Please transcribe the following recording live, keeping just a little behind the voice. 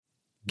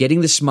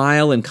Getting the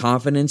smile and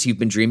confidence you've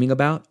been dreaming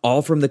about,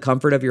 all from the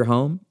comfort of your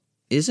home,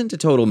 isn't a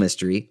total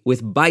mystery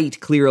with Bite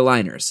clear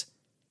aligners.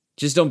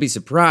 Just don't be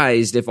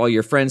surprised if all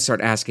your friends start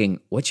asking,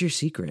 "What's your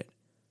secret?"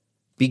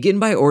 Begin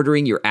by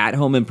ordering your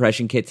at-home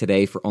impression kit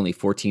today for only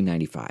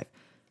 $14.95.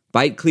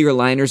 Bite clear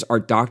aligners are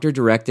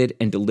doctor-directed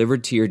and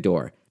delivered to your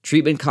door.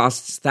 Treatment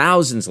costs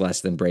thousands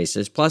less than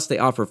braces, plus they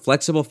offer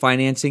flexible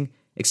financing,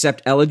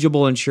 accept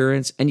eligible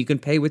insurance, and you can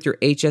pay with your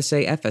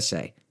HSA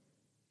FSA.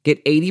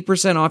 Get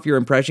 80% off your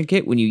impression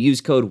kit when you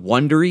use code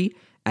WONDERY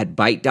at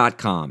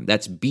Byte.com.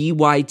 That's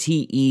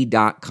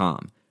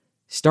BYTE.com.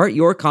 Start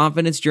your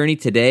confidence journey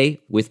today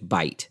with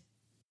Byte.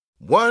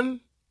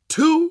 1,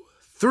 2,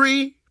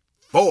 3,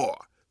 4.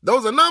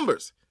 Those are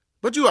numbers,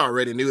 but you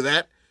already knew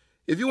that.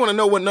 If you want to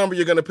know what number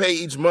you're going to pay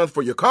each month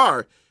for your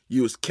car,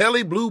 use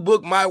Kelley Blue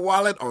Book My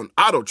Wallet on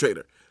Auto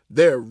Trader.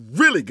 They're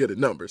really good at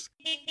numbers.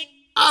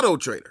 Auto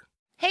Trader.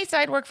 Hey,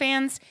 Sidework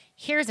fans,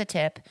 here's a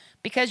tip.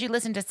 Because you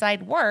listen to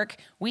Sidework,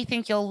 we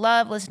think you'll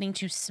love listening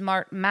to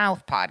Smart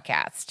Mouth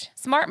podcast.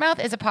 Smart Mouth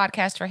is a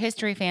podcast for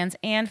history fans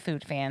and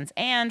food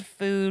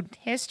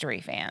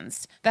history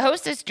fans. The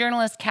host is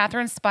journalist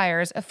Catherine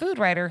Spires, a food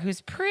writer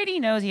who's pretty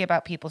nosy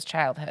about people's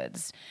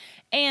childhoods.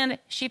 And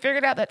she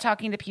figured out that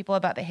talking to people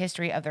about the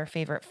history of their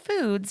favorite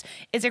foods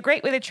is a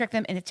great way to trick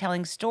them into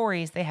telling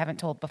stories they haven't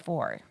told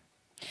before.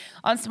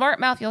 On Smart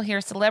Mouth, you'll hear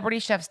celebrity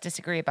chefs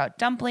disagree about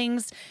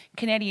dumplings,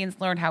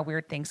 Canadians learn how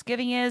weird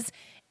Thanksgiving is,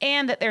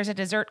 and that there's a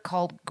dessert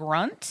called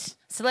grunt.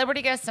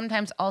 Celebrity guests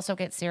sometimes also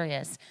get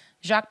serious.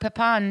 Jacques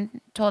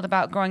Pepin told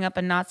about growing up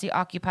in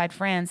Nazi-occupied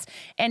France,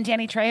 and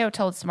Danny Trejo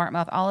told Smart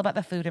Mouth all about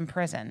the food in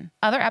prison.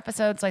 Other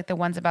episodes, like the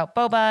ones about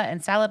boba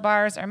and salad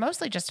bars, are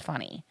mostly just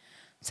funny.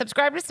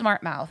 Subscribe to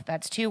Smart Mouth,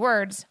 that's 2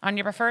 words, on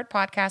your preferred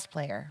podcast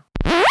player.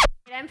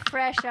 I'm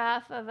fresh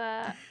off of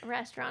a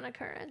restaurant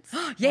occurrence.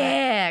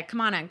 Yeah,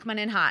 come on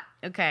in hot.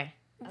 Okay.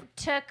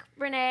 Took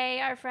Renee,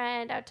 our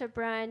friend, out to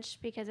brunch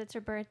because it's her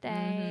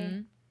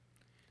birthday.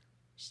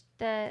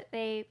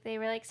 They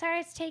were like, sorry,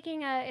 it's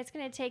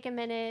going to take a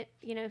minute.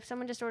 You know,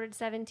 someone just ordered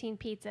 17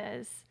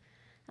 pizzas.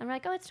 I'm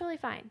like, oh, it's totally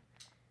fine.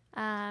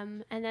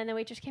 And then the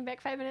waitress came back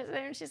 5 minutes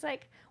later and she's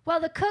like, well,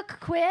 the cook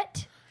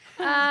quit.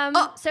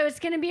 So it's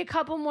going to be a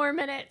couple more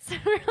minutes.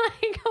 We're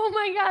like, oh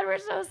my God, we're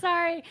so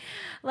sorry.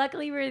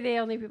 Luckily, we were the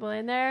only people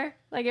in there.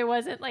 Like, it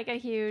wasn't like a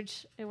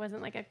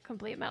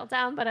complete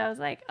meltdown, but I was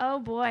like, oh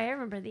boy, I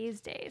remember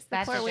these days.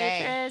 The poor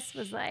waitress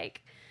was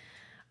like,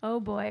 oh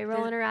boy,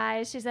 rolling her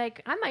eyes. She's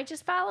like, I might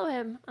just follow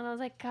him. And I was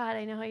like, God,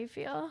 I know how you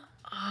feel.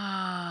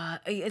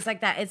 It's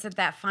like that. It's at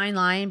that fine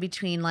line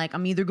between like,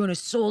 I'm either going to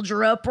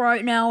soldier up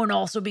right now and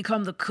also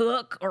become the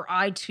cook, or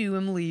I too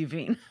am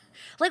leaving.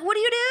 Like, what do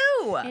you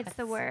do? It's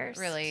the worst.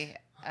 Really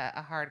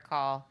a hard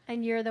call.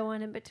 And you're the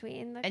one in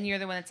between. And you're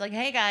the one that's like,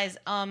 hey guys,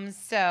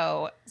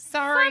 so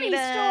sorry. Funny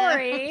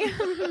story.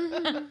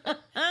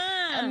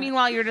 And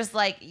meanwhile, you're just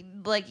like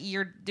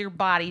your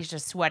body's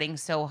just sweating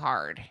so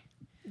hard.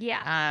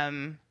 Yeah.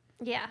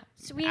 Yeah.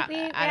 So we had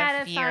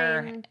a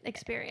fine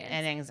experience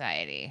and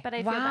anxiety. But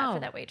I feel bad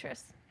for that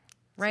waitress.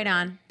 Right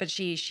on. But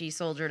she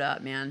soldiered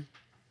up, man.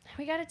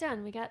 We got it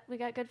done. We got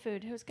good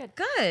food. It was good.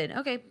 Good.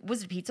 Okay.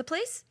 Was it a pizza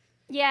place?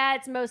 Yeah,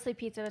 it's mostly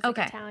pizza. It's like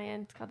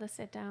Italian. It's called the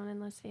Sit Down in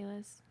Los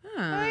Feliz.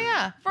 Oh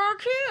yeah. For a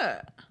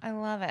kid. I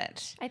love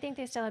it. I think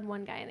they still had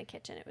one guy in the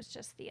kitchen. It was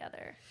just the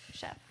other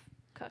chef,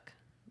 cook.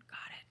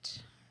 Got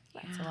it.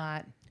 That's a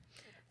lot.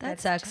 That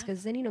sucks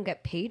because then you don't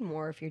get paid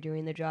more if you're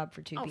doing the job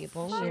for 2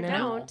 people. You know?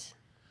 Don't.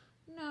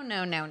 No,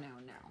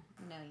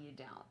 you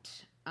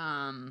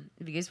don't.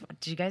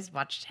 Did you guys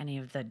watch any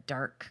of the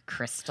Dark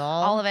Crystal?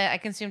 All of it. I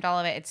consumed all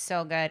of it. It's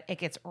so good. It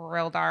gets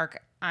real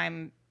dark.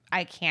 I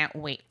can't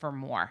wait for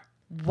more.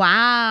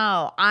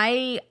 Wow.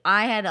 I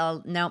had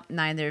nope,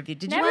 neither of you.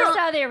 Did Never you?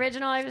 saw the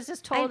original. I was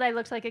just told I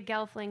looked like a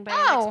gelfling by an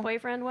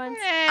ex-boyfriend once.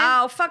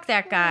 Oh, fuck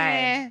that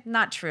guy.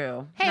 Not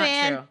true. Hey, Not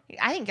man. true.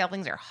 I think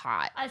gelflings are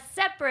hot. A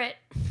separate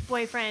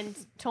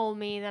boyfriend told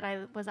me that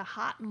I was a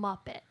hot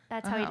Muppet.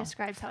 That's how he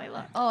describes how I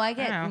look. Oh, I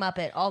get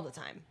Muppet all the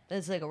time.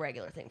 It's like a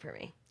regular thing for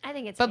me. I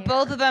think it's But hair.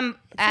 both of them,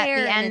 at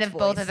hair the and end its of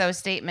both voice. of those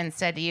statements,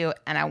 said to you,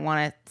 and I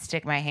want to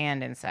stick my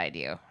hand inside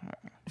you.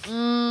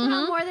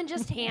 Well, more than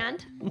just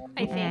hand,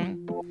 I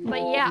think.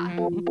 But yeah.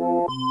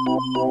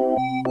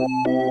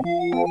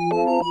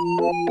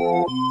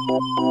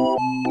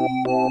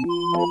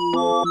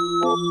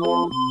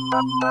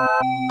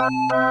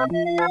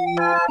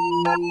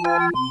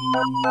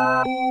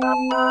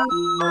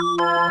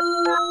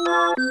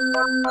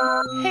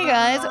 Hey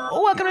guys,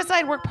 welcome to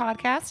Sidework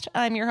Podcast.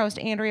 I'm your host,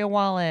 Andrea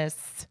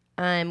Wallace.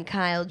 I'm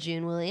Kyle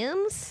June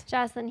Williams.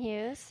 Jocelyn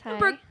Hughes. Hi.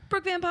 Brooke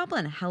Van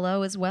Poplin.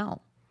 Hello as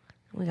well.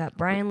 We got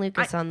Brian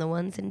Lucas on the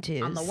ones and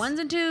twos. On the ones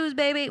and twos,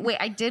 baby. Wait,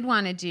 I did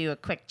want to do a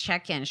quick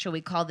check-in. Shall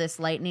we call this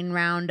lightning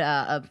round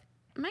of,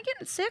 am I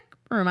getting sick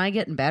or am I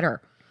getting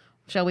better?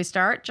 Shall we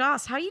start?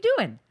 Joss, how you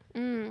doing?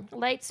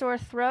 Light sore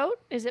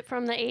throat. Is it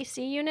from the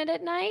AC unit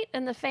at night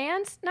and the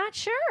fans? Not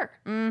sure.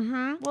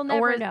 Mm-hmm. We'll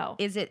never know.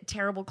 Is it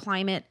terrible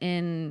climate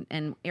and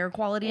air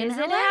quality in Is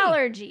LA? it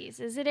allergies?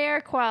 Is it air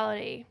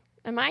quality?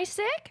 Am I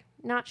sick?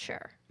 Not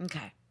sure.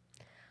 Okay.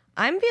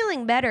 I'm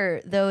feeling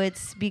better, though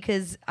it's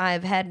because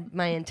I've had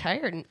my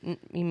entire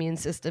immune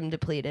system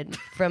depleted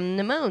from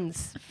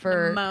pneumons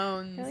for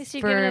At least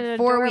you for give it an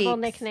 4 adorable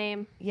weeks.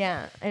 nickname.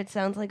 Yeah, it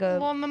sounds like a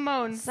Well,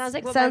 Mamones. Sounds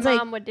like what Sounds my like-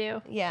 mom would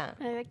do. yeah.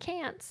 The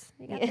cants.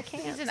 You got Yeah. the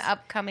cants. He's an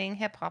upcoming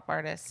hip hop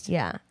artist.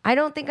 Yeah. I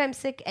don't think I'm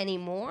sick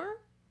anymore,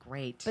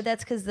 Great. but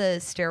that's because the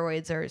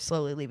steroids are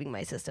slowly leaving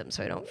my system,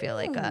 so I don't feel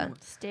like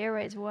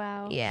Steroids,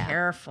 wow. yeah.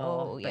 Careful.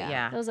 Oh, But yeah.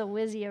 yeah. Those will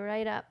whiz you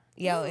right up.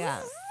 Yeah,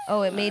 yeah.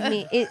 Oh, it made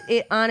me.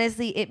 It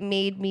honestly, it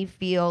made me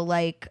feel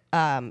like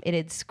it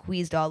had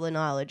squeezed all the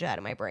knowledge out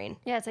of my brain.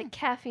 Yeah, it's like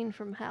caffeine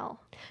from hell.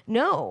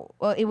 No,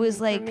 well, it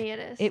was like me it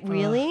is. It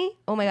really?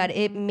 Oh my god!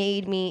 It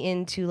made me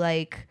into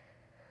like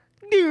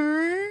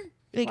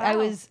I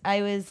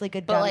was like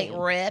a But dummy. like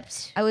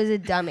ripped, I was a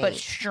dummy. but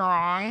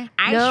strong.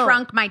 I No.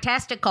 shrunk my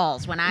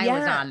testicles when I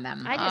was Yeah. on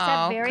them. I just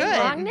have very good.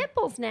 long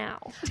nipples now.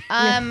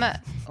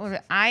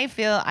 I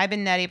feel I've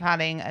been neti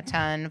potting a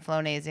ton,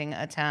 flonasing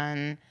a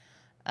ton,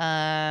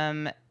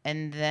 and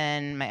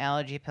then my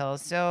allergy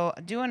pills. So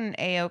doing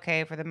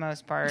a-okay for the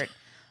most part,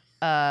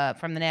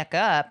 from the neck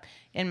up.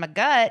 In my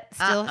gut,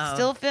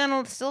 still feeling a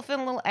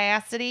little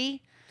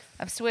acidy.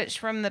 I've switched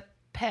from the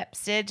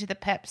Pepsid to the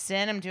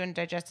Pepsin. I'm doing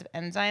digestive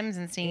enzymes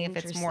and seeing if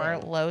it's more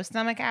Interesting. low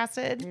stomach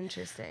acid.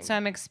 Interesting. So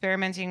I'm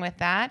experimenting with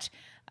that.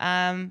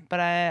 But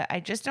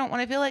I just don't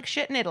want to feel like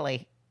shit in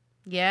Italy.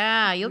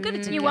 Yeah, you'll get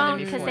it together You won't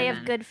before because they have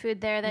then. good food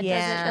there that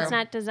Yeah. that's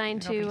not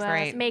designed It'll be to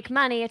great. make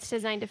money. It's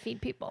designed to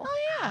feed people.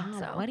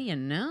 Oh, what do you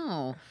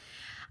know?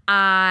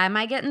 Am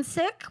I getting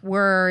sick?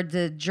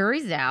 The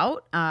jury's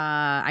out.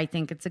 I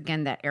think it's,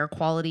 again, that air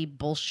quality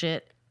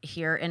bullshit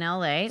here in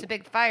LA. It's a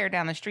big fire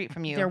down the street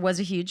from you. There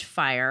was a huge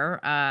fire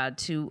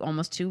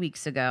almost 2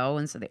 weeks ago,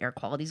 and so the air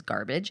quality's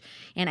garbage.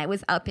 And I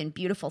was up in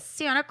beautiful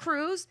Santa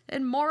Cruz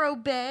and Morro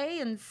Bay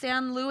and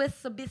San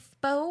Luis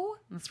Obispo.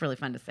 That's really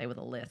fun to say with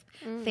a lisp.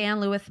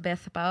 San Luis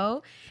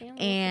Obispo.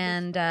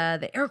 And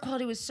the air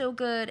quality was so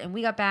good. And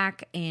we got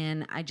back,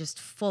 and I just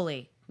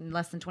fully, in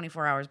less than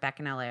 24 hours back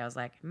in LA, I was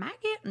like, am I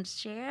getting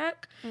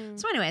sick?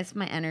 So anyways,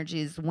 my energy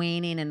is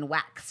waning and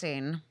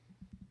waxing.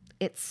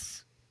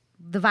 It's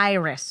the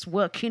virus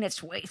working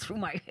its way through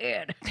my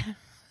head.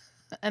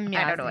 I don't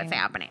know what's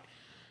happening.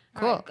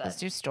 Cool. Let's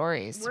do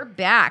stories. We're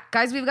back.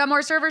 Guys, we've got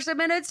more server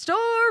submitted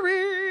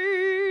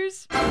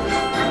stories.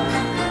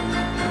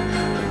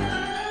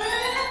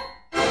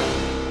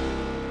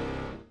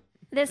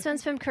 This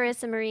one's from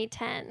Carissa Marie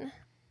 10.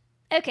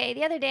 Okay,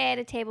 the other day I had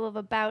a table of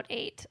about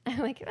 8. I'm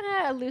like,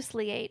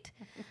 loosely 8.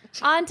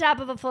 On top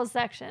of a full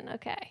section.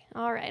 Okay.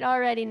 All right.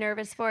 Already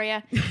nervous for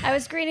you. I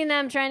was greeting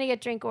them, trying to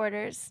get drink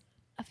orders.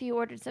 A few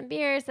ordered some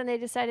beers, then they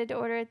decided to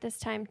order it this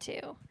time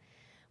too.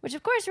 Which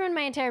of course ruined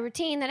my entire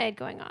routine that I had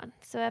going on.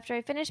 So after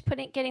I finished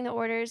getting the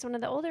orders, one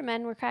of the older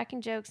men were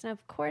cracking jokes and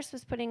of course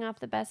was putting off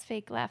the best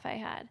fake laugh I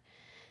had.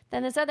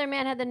 Then this other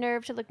man had the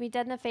nerve to look me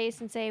dead in the face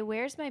and say,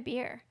 "Where's my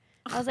beer?"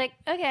 I was like,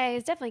 okay,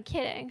 he's definitely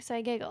kidding, so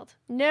I giggled.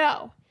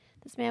 No!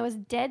 This man was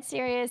dead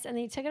serious, and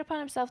he took it upon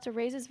himself to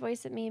raise his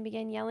voice at me and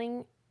began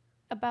yelling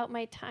about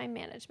my time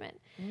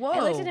management. Whoa. I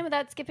looked at him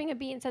without skipping a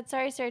beat and said,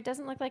 "Sorry, sir, it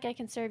doesn't look like I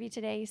can serve you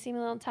today. You seem a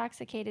little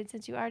intoxicated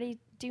since you already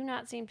do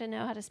not seem to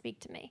know how to speak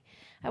to me."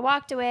 I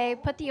walked away,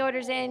 put the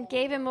orders in,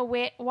 gave him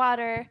a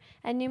water,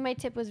 and knew my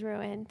tip was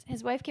ruined.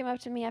 His wife came up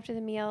to me after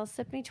the meal,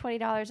 slipped me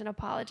 $20, and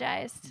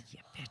apologized.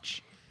 Yeah,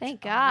 bitch.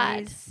 Thank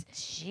God.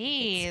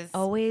 Jeez.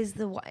 Always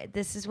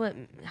this is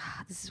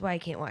why I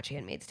can't watch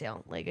Handmaid's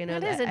Tale. Like I know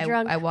That is that a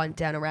drunk- I went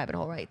down a rabbit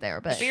hole right there,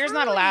 but Beer's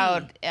not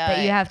allowed. but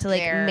you have to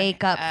like there,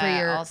 make up for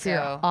your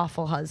also.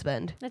 awful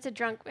husband. That's a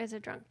drunk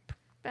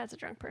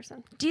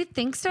person. Do you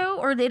think so?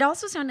 Or it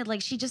also sounded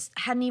like she just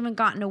hadn't even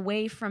gotten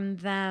away from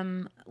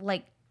them,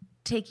 like,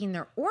 taking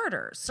their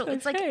orders. So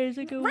it's like, it's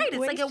like a right, it's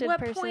like at wasted what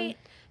person. point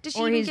does she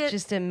Or even he's get...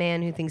 just a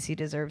man who thinks he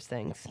deserves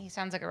things. He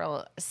sounds like a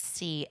real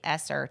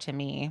CSer to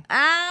me.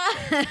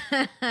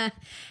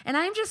 And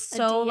I'm just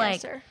so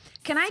like, de-esser.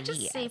 can I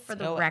just say for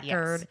the Oh,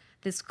 record, yes.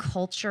 this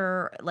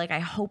culture, like I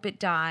hope it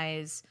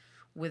dies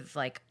with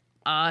like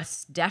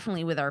us,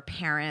 definitely with our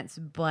parents,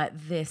 but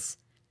this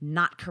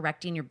not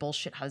correcting your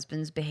bullshit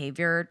husband's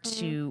behavior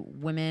to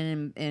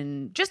women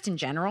and just in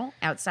general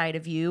outside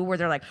of you, where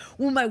they're like,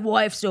 well, my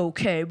wife's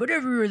okay, but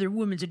every other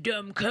woman's a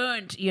dumb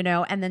cunt, you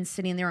know, and then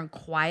sitting there and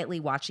quietly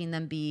watching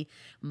them be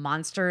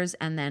monsters,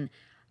 and then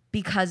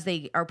because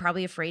they are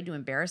probably afraid to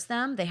embarrass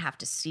them, they have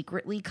to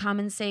secretly come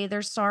and say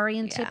they're sorry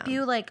and tip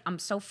you. Like, I'm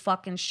so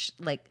fucking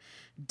like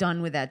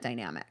done with that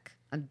dynamic.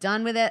 I'm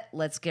done with it.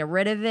 Let's get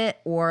rid of it.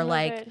 Or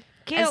like good.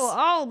 Kill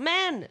all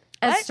men.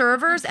 as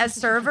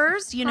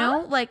servers, you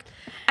know, like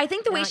I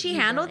think the way she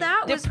handled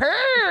that was,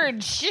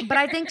 Purge. but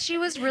I think she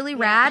was really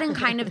rad and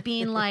kind of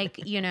being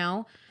like, you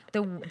know,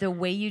 the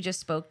way you just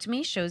spoke to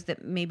me shows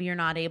that maybe you're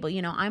not able,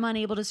 you know, I'm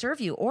unable to serve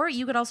you. Or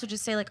you could also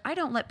just say like, I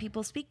don't let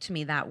people speak to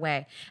me that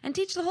way, and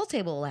teach the whole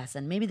table a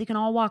lesson. Maybe they can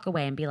all walk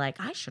away and be like,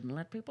 I shouldn't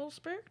let people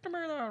speak to me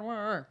that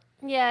way.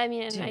 Yeah, I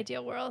mean, in an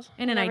ideal world.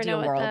 In an You never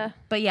ideal know what world.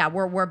 But yeah,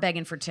 we're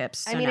begging for tips.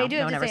 So I mean, no, I do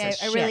no have one to ever say,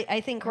 says I really, shit.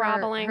 I think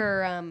Groveling.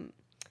 her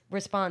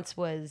response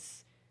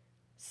was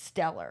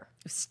stellar.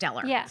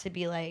 Yeah. To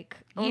be like,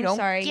 oh, You I'm don't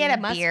sorry, get you a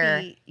must beer.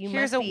 be, you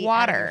Here's must a be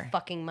out of your water.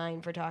 fucking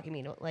mind for talking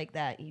to me like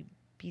that, you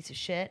piece of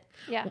shit.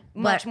 Yeah.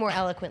 Much more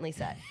eloquently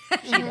said.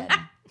 She did.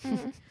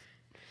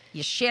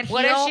 You shit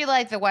What if she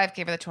like the wife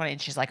gave her the 20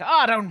 and she's like,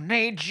 I don't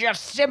need your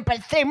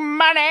sympathy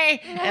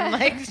money, and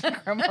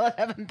like crumble it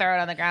up and throw it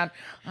on the ground.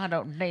 I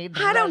don't need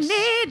this. I don't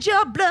need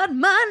your blood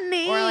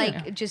money. Or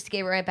like just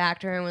gave it right back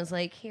to her and was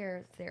like,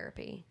 here,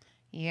 therapy.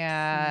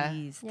 Yeah.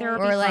 Please, Yeah.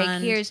 therapy Or like,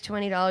 fund. here's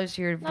 $20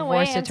 to your No way,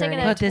 divorce I'm taking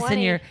attorney. a Put this in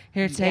 20. your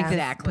here. Take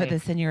Exactly. this. Put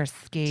this in your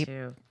escape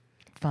Too.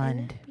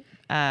 fund.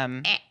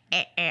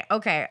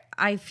 Okay,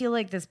 I feel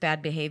like this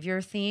bad behavior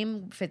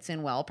theme fits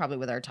in well, probably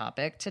with our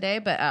topic today.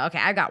 But okay,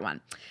 I got one.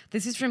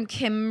 This is from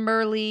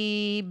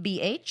Kimberly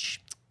BH.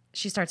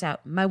 She starts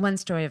out, my one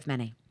story of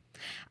many.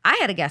 I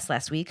had a guest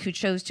last week who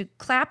chose to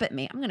clap at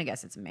me. I'm going to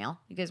guess it's a male.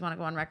 You guys want to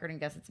go on record and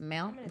guess it's a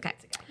male? Okay.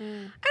 I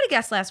had a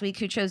guest last week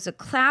who chose to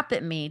clap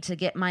at me to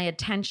get my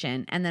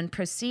attention and then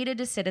proceeded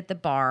to sit at the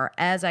bar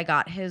as I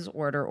got his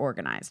order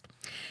organized.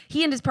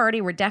 He and his party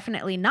were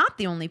definitely not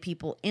the only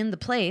people in the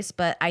place,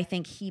 but I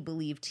think he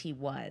believed he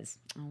was.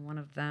 Oh, one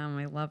of them.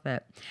 I love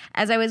it.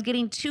 As I was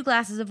getting 2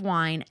 glasses of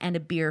wine and a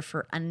beer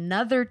for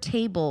another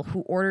table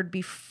who ordered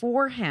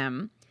before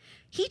him,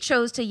 he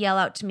chose to yell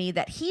out to me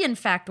that he, in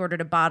fact,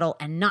 ordered a bottle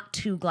and not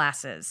 2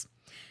 glasses.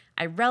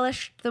 I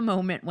relished the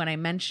moment when I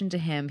mentioned to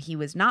him he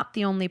was not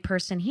the only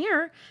person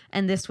here,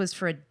 and this was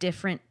for a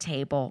different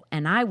table,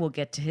 and I will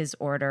get to his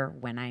order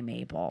when I'm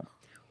able.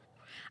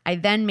 I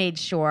then made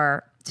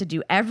sure to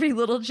do every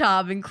little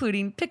job,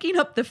 including picking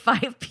up the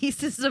 5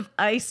 pieces of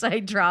ice I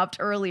dropped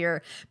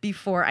earlier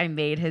before I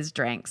made his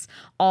drinks,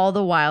 all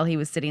the while he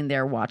was sitting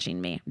there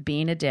watching me.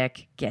 Being a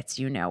dick gets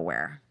you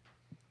nowhere.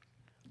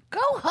 Go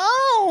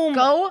home.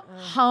 Go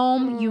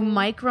home, you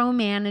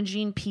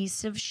micromanaging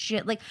piece of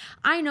shit. Like,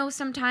 I know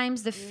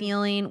sometimes the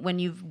feeling when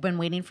you've been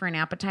waiting for an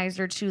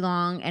appetizer too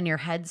long and your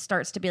head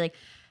starts to be like,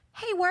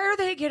 hey, why are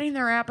they getting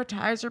their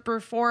appetizer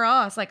before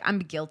us? Like, I'm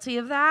guilty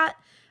of that.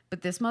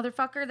 But this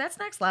motherfucker, that's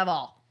next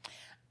level.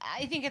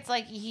 I think it's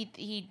like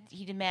he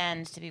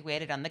demands to be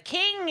waited on. The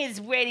king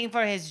is waiting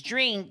for his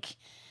drink.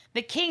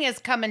 The king is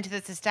coming to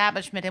this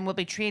establishment and will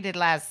be treated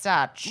as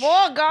such.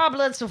 More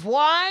goblets of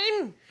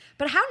wine.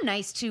 But how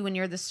nice, too, when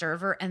you're the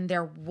server and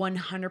they're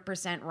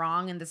 100%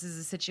 wrong and this is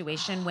a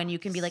situation when you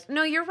can be like,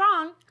 no, you're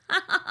wrong.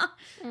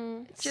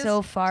 Just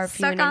So far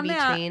few suck and on in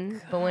that.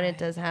 between, but when it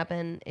does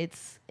happen,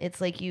 it's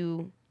like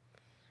you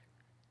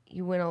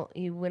win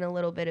a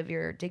little bit of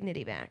your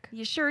dignity back.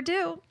 You sure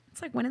do.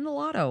 It's like winning the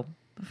lotto,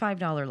 a $5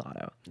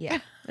 lotto, Yeah,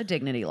 a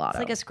dignity lotto.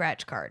 it's like a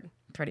scratch card.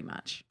 pretty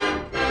much.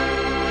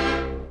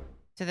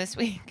 So this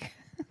week,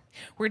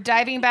 we're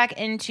diving back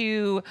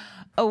into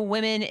a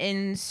women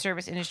in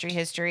service industry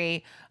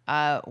history.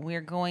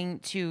 We're going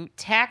to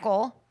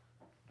tackle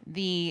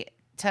the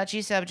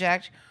touchy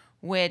subject,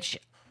 which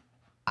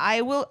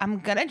I'm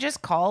gonna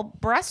just call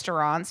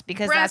breastaurants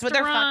because that's what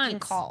they're fucking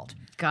Breastaurants. called.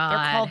 God.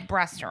 They're called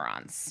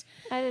breastaurants.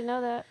 I didn't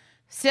know that.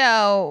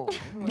 So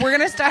we're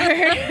gonna start.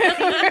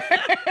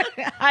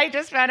 I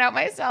just found out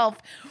myself.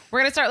 We're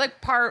gonna start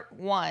like part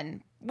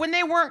 1 when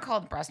they weren't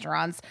called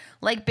restaurants,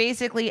 like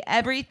basically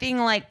everything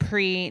like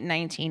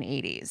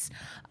pre-1980s.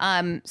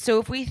 So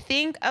if we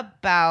think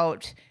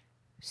about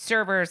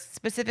servers,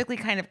 specifically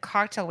kind of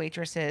cocktail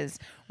waitresses,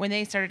 when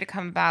they started to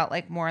come about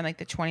like more in like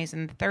the 20s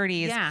and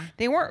 30s, Yeah.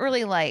 they weren't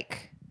really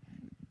like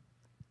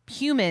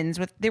humans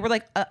they were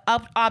like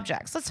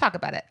objects. Let's talk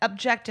about it.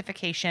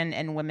 Objectification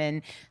and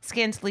women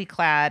scantily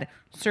clad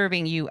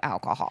serving you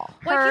alcohol.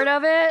 Heard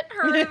of it?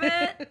 Heard of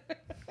it?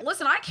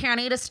 Listen, I can't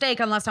eat a steak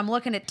unless I'm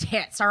looking at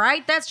tits, all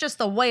right? That's just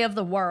the way of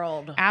the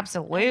world.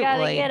 Absolutely.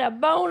 Gotta get a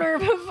boner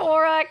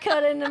before I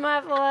cut into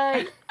my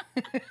plate.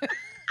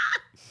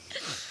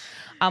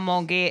 I'm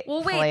gonna get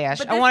Well, wait, flesh.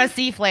 but I this want is- to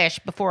see flesh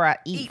before I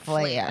eat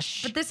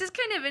flesh. But this is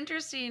kind of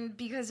interesting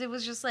because it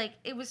was just like,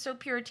 it was so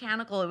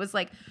puritanical. It was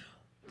like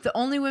the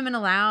only women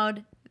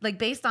allowed, like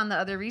based on the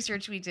other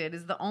research we did,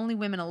 is the only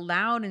women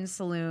allowed in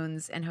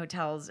saloons and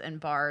hotels and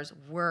bars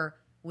were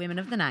women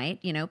of the night,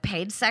 you know,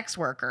 paid sex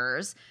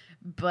workers.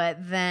 But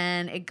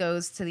then it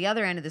goes to the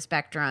other end of the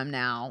spectrum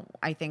now,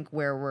 I think,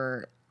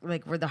 where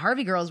the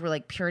Harvey girls were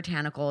like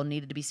puritanical,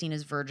 needed to be seen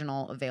as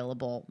virginal,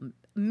 available,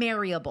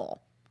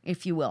 marryable,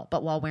 if you will,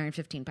 but while wearing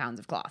 15 pounds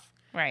of cloth.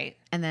 Right.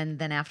 And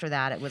then after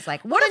that, it was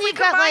like, what if then we you've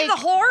got, combine like,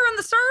 the whore and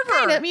the server?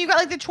 Kind of. I mean, you got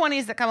like the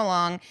 20s that come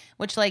along,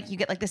 which like you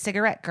get like the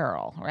cigarette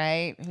girl,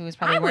 right? Who was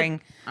probably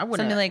wearing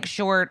something like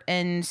short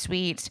and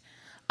sweet.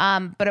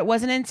 But it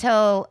wasn't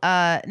until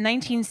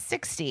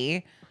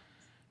 1960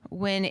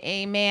 when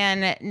a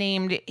man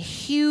named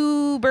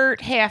Hubert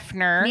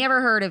Hefner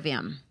Never heard of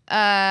him.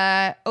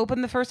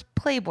 opened the first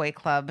Playboy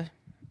Club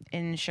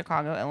in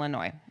Chicago,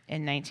 Illinois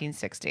in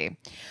 1960.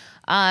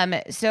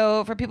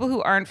 So for people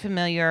who aren't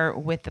familiar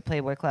with the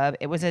Playboy Club,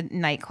 it was a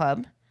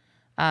nightclub.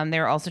 They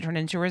were also turned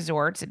into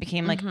resorts. It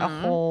became like a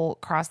whole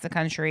across the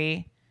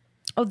country.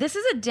 Oh, this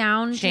is a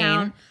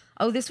downtown. Chain.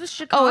 Oh, this was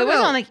Chicago. Oh, it was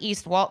on like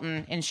East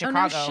Walton in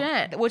Chicago. Oh, no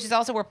shit. Which is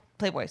also where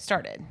Playboy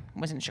started,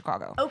 was in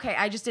Chicago. Okay,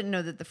 I just didn't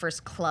know that the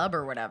first club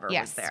or whatever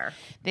was there.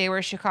 They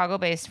were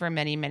Chicago-based for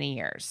many, many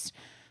years.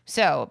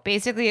 So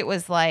basically it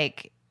was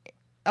like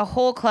a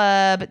whole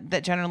club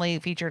that generally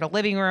featured a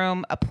living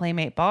room, a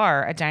Playmate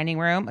bar, a dining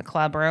room, a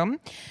club room.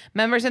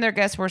 Members and their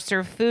guests were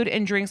served food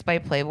and drinks by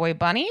Playboy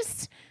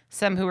bunnies,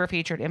 some who were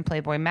featured in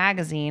Playboy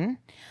magazine.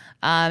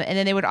 And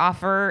then they would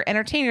offer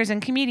entertainers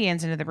and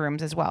comedians into the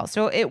rooms as well.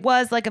 So it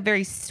was like a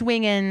very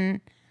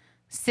swinging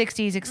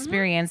 60s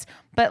experience,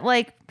 but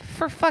like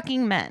for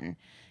fucking men,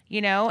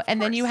 you know?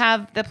 And then you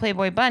have the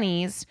Playboy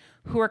bunnies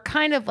who are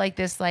kind of like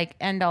this like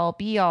end all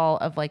be all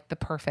of like the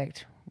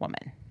perfect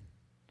woman.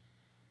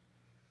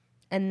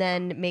 And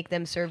then make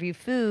them serve you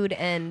food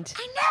and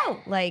I know.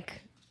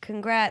 like,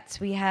 congrats,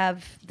 we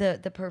have the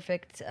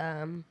perfect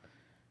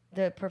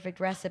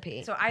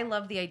recipe. So I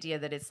love the idea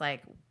that it's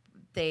like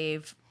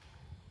they've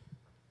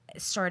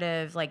sort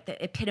of like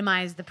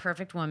epitomized the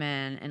perfect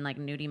woman in like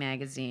nudie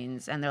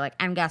magazines, and they're like,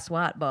 and guess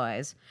what,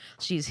 boys?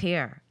 She's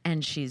here,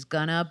 and she's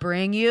gonna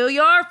bring you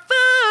your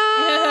food.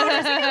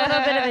 There's like a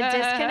little bit of a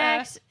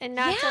disconnect, and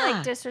not to Yeah.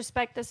 like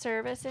disrespect the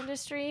service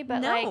industry,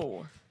 but like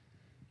No.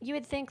 you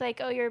would think like,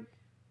 oh,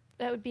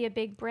 that would be a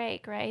big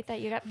break, right?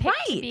 That you got picked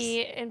to Right.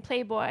 be in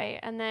Playboy,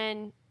 and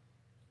then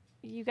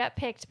you got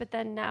picked, but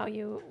then now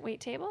you wait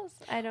tables.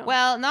 I don't.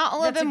 Well, not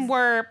all of That's them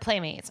were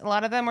Playmates. A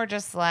lot of them were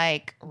just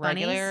like Bunnies?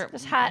 regular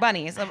Just hot-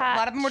 bunnies. A hot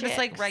lot of them were just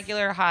like chicks.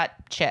 regular hot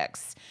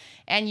chicks.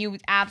 And you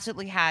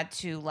absolutely had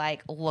to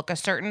like look a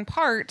certain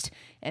part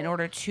in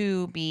order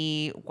to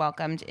be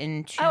welcomed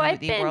into I've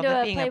the been world to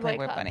of a being a Playboy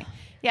Playboy Club. bunny.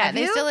 Yeah, Have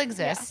they you? still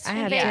exist. I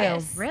had yeah.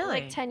 too. Really?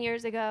 Like 10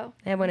 years ago.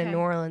 They had one in Okay. New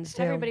Orleans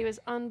too. Everybody was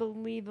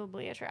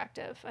unbelievably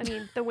attractive. I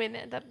mean, the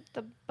women,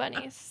 the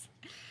bunnies.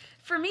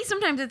 For me,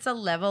 sometimes it's a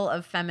level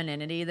of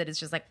femininity that it's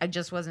just like I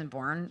just wasn't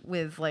born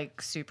with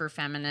like super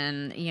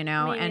feminine, you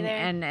know, Me and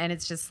neither. and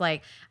it's just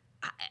like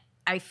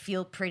I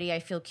feel pretty, I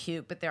feel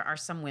cute, but there are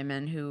some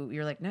women who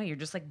you're like, no, you're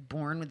just like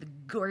born with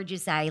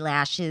gorgeous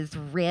eyelashes,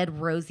 red,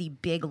 rosy,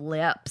 big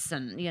lips,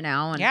 and you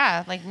know, and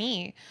Yeah, like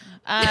me.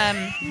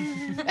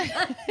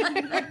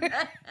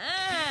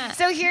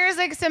 So here's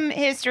like some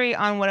history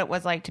on what it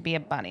was like to be a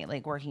bunny,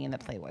 like working in the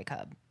Playboy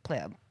Club.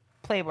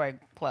 Playboy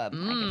Club, I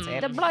can say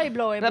it. The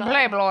Playboy. The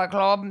Playboy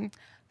Club.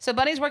 So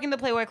bunnies working the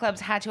Playboy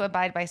clubs had to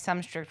abide by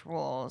some strict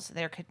rules.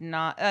 There could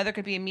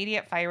be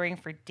immediate firing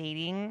for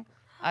dating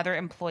other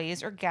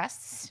employees or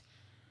guests.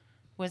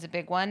 Was a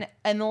big one,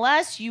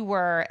 unless you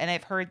were, and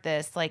I've heard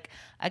this, like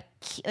a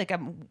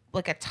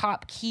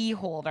top key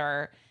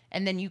holder,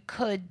 and then you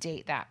could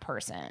date that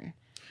person.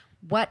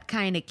 what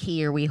kind of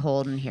key are we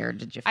holding here?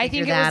 Did you figure I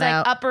think it that was like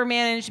out? upper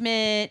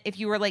management. If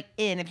you were like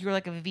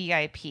a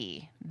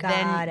VIP,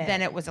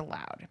 then it was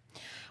allowed.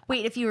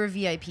 Wait, if you were a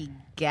VIP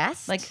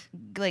guest,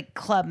 Like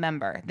club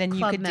member, then you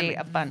Club could date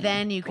member, a bunny.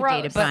 then you could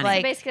Gross. date a But, bunny. like-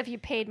 So basically, if you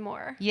paid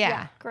more.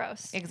 Yeah.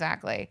 Gross.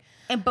 Exactly.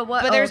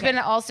 But There's been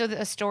also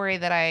a story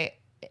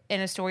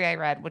I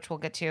read, which we'll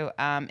get to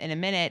in a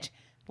minute.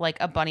 Like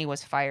a bunny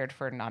was fired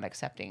for not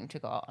accepting to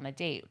go out on a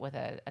date with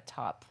a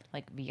top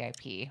like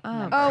VIP.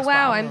 member Oh as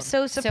wow, well. I'm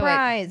so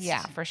surprised.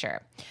 Yeah, for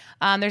sure.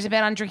 There's a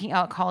ban on drinking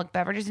alcoholic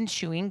beverages and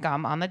chewing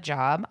gum on the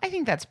job. I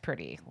think that's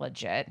pretty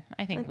legit.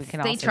 I think we can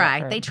all they say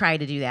that for- They try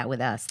to do that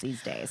with us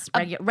these days.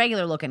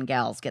 Regular looking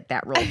gals get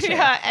that rule too.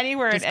 Yeah,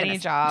 anywhere at Just any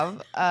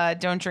gonna- job.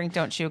 Don't drink,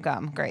 don't chew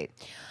gum. Great.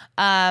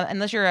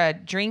 Unless you're a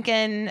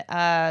drinking,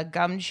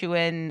 gum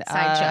chewing,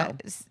 Sideshow.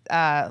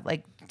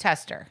 like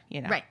tester,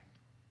 you know. Right.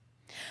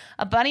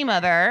 A bunny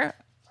mother,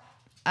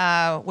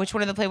 which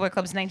one of the Playboy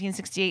Club's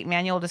 1968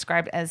 manual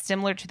described as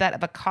similar to that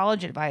of a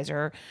college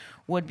advisor,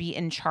 would be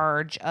in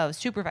charge of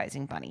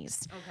supervising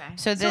bunnies. Okay.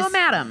 So So a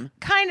madam.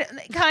 kind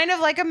of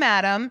like a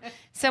madam,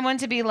 someone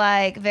to be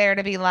like there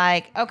to be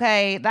like,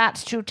 okay,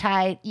 that's too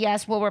tight.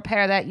 Yes, we'll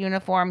repair that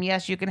uniform.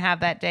 Yes, you can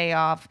have that day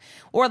off,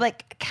 or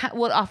like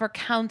we'll offer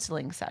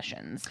counseling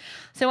sessions.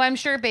 So I'm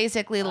sure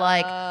basically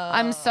like,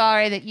 I'm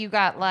sorry that you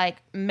got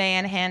like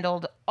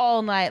manhandled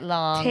all night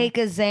long. Take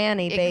a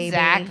Zanny, baby.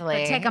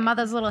 Exactly. But take a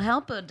mother's little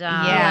helper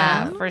down.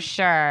 Yeah, for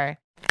sure.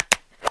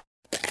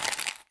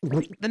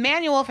 The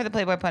manual for the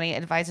Playboy Bunny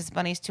advises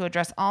bunnies to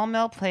address all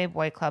male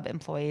Playboy Club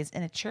employees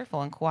in a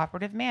cheerful and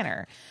cooperative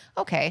manner.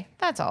 Okay,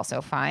 that's also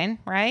fine,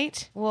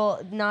 right?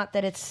 Well, not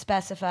that it's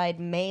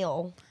specified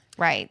male.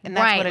 Right, and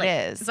that's what like,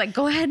 it is. It's like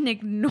go ahead and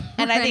ignore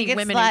And I think any it's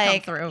women like,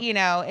 who come through. you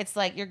know, it's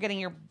like you're getting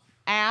your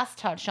ass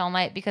touched all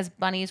night because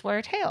bunnies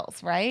wear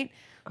tails, right?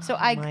 So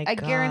I my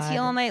guarantee God.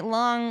 all night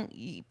long,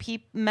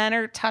 men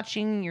are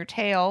touching your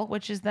tail,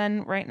 which is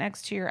then right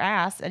next to your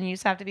ass, and you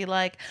just have to be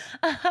like,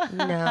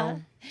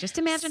 No. Just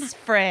imagine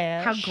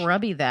fresh. how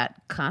grubby that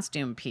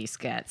costume piece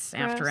gets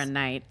after a Gross.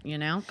 night, you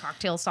know?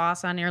 Cocktail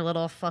sauce on your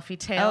little fluffy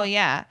tail. Oh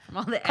yeah, From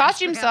all the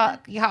costumes. ass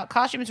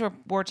Costumes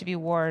were to be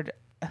worn.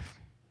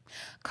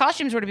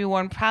 Costumes were to be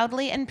worn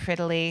proudly and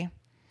prettily,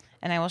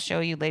 and I will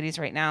show you, ladies,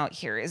 right now.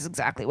 Here is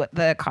exactly what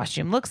the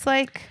costume looks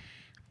like.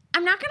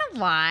 I'm not gonna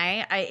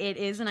lie, it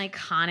is an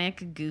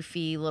iconic,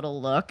 goofy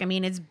little look. I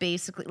mean, it's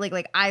basically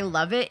like I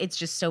love it. It's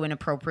just so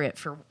inappropriate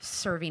for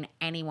serving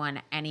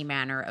anyone any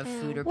manner of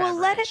food or Well,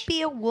 beverage. let it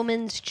be a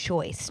woman's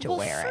choice to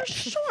wear for it.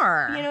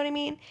 sure. You know what I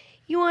mean?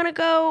 You want to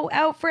go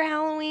out for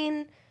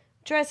Halloween,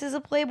 dress as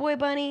a Playboy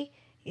bunny?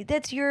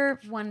 That's your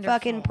Wonderful.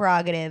 fucking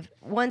prerogative.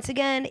 Once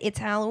again, it's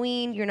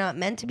Halloween. You're not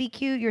meant to be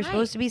cute. You're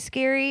supposed to be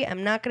scary.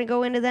 I'm not going to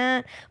go into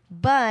that.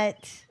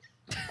 But,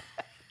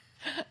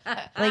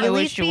 like, at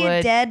least be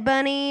a dead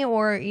bunny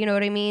or, you know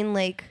what I mean?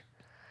 Like,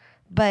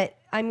 but,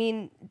 I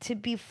mean, to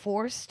be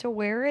forced to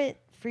wear it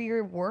for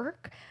your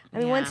work? I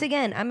mean, once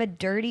again, I'm a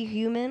dirty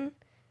human.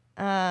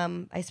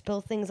 I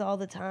spill things all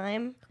the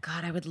time.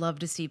 God, I would love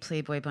to see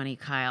Playboy Bunny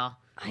Kyle.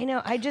 I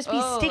know. I'd just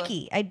be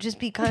sticky. I'd just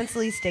be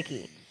constantly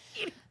sticky.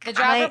 The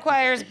job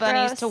requires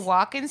bunnies to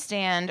walk and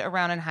stand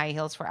around in high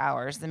heels for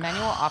hours. The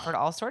manual offered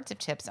all sorts of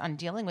tips on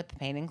dealing with the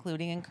pain,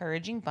 including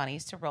encouraging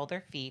bunnies to roll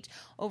their feet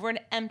over an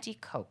empty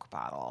Coke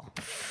bottle.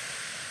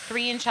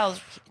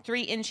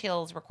 3-inch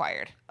heels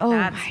required. Oh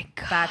My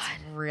God. That's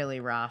really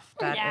rough.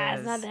 That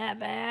It's not that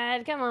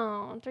bad. Come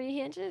on,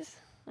 3 inches.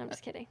 I'm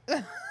just kidding.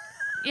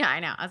 Yeah, I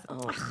know.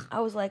 I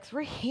was like,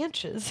 3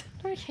 inches.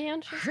 3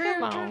 inches.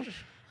 Come on.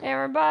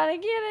 Everybody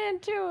get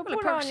into it.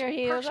 Put on your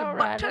heels. All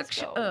right,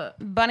 let's go.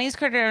 Bunnies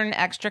could earn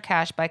extra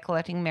cash by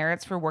collecting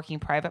merits for working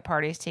private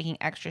parties, taking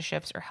extra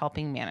shifts, or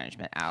helping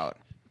management out.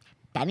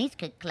 Bunnies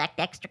could collect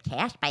extra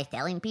cash by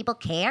selling people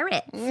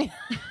carrots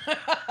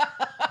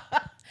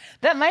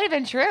That might have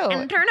been true.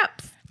 And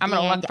turnips. I'm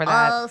going to and look for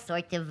that. all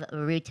sorts of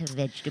root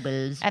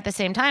vegetables. At the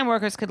same time,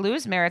 workers could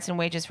lose merits and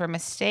wages for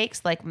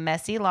mistakes like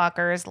messy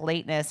lockers,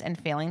 lateness, and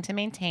failing to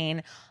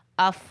maintain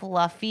a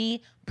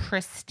fluffy,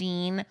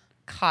 pristine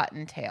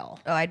cottontail.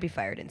 Oh, I'd be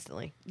fired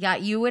instantly. Yeah,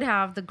 you would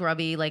have the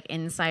grubby like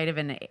inside of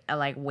a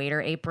like waiter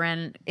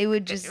apron. It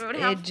would just, have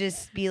it'd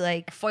just be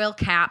like, foil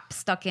cap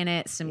stuck in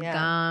it, some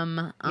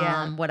gum.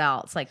 What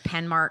else? Like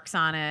pen marks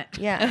on it.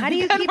 yeah. How do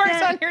you keep Marks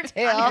that on your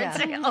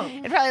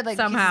tail. It probably like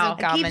Somehow. pieces of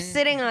gum Keep and-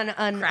 sitting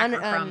on Cracker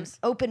crumbs.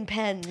 open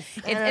pens.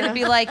 It'd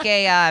be like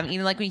a, you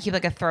know, like when you keep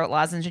like a throat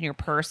lozenge in your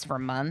purse for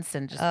months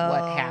and just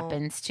what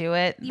happens to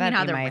it. Even That'd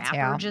how be the my wrapper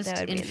tail. just That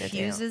would be in the tail.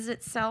 infuses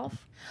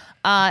itself.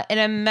 In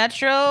a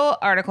Metro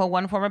article,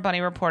 one former bunny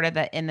reported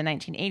that in the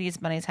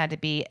 1980s, bunnies had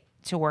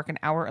to work an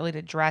hour early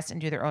to dress and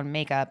do their own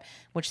makeup,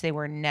 which they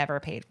were never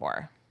paid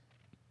for.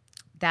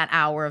 That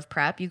hour of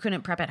prep, you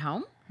couldn't prep at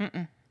home?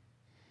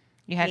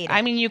 You had,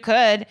 I mean, you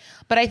could,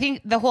 but I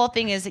think the whole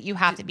thing is that you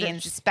have to be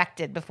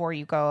inspected before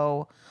you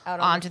go Out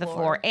on onto the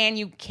floor, and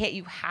you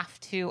have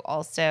to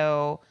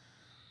also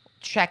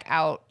check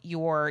out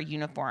your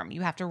uniform.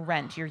 You have to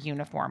rent your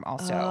uniform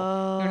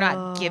also. You're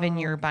not given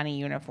your bunny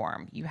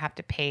uniform. You have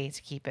to pay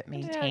to keep it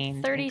maintained.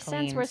 Yeah, 30 and cents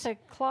cleaned. worth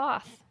of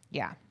cloth.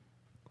 Yeah,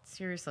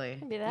 Seriously.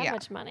 It'd be that Yeah.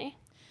 much money.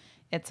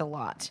 it's a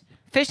lot.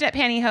 Fishnet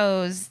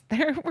pantyhose,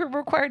 they were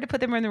required to put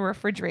them in the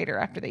refrigerator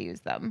after they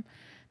used them.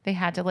 They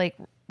had to like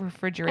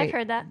refrigerate I've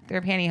heard that.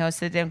 their pantyhose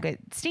so they don't get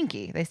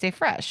stinky. They stay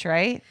fresh,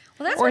 right?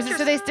 Well, that's or is it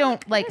so they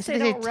don't like Guess so they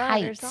they don't stay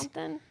run or tight?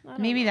 something. I don't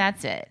Maybe know.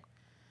 that's it.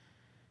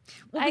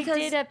 Well, I because-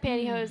 did have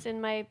pantyhose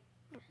in my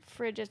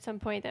fridge at some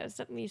point. That was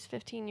at least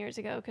 15 years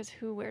ago. Because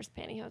who wears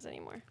pantyhose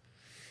anymore?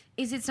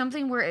 Is it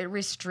something where it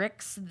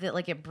restricts that,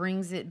 like it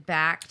brings it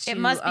back to It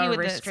must be a with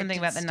restricted something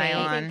about the state?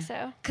 nylon. I think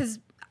so. Because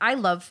I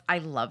love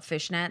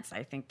fishnets.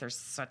 I think they're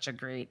such a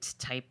great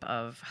type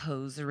of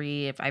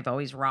hosiery. I've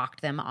always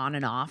rocked them on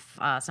and off.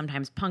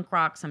 Sometimes punk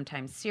rock,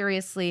 sometimes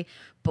seriously.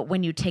 But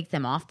when you take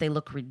them off, they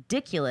look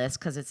ridiculous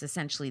because it's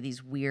essentially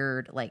these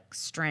weird like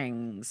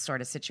strings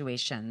sort of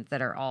situations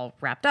that are all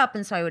wrapped up.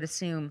 And so I would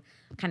assume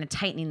kind of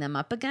tightening them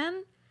up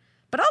again.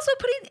 But also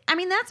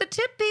that's a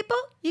tip, people.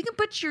 You can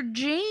put your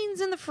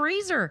jeans in the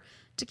freezer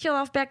to kill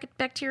off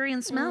bacteria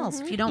and smells.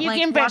 If you don't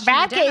like washing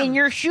your denim.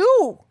 your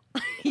shoe.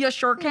 You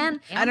sure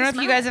can. I don't know if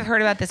you guys have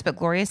heard about this, but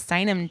Gloria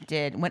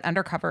Steinem went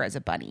undercover as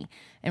a bunny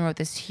and wrote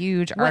this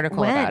huge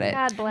article when? about it.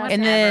 God bless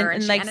And her. then And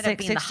in she like ended up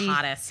being the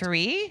hottest.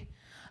 63,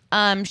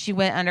 she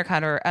went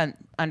undercover, and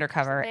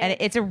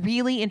it's a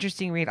really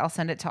interesting read. I'll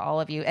send it to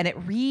all of you, and it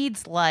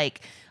reads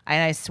like,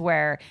 and I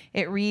swear,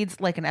 it reads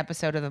like an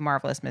episode of The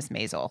Marvelous Miss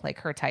Maisel, like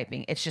her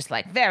typing. It's just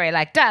like very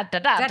like da da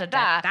da da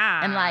da,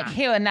 and like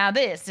here and now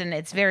this, and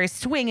it's very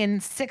swinging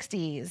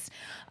 60s.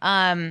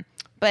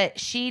 But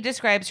she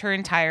describes her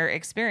entire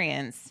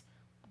experience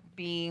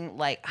being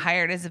like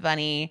hired as a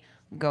bunny,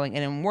 going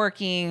in and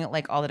working,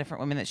 like all the different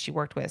women that she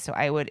worked with. So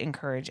I would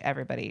encourage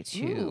everybody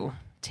to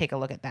take a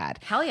look at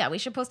that. Hell yeah, we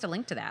should post a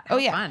link to that. Oh, How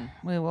yeah. fun.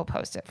 We will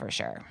post it for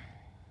sure.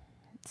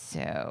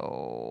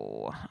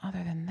 So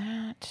other than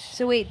that,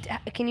 So wait,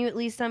 can you at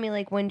least tell me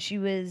like when she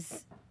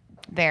was?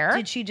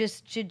 there.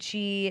 Should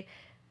she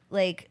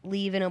like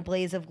leave in a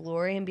blaze of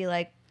glory and be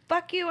like,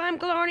 "Fuck you, I'm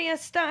Gloria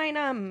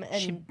Steinem,"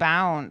 and She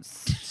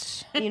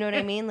bounced. you know what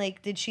I mean?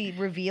 Like, did she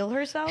reveal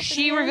herself? in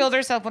She the revealed end?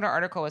 herself when her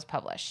article was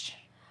published.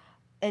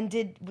 And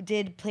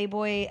did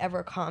Playboy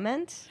ever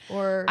comment?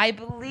 Or I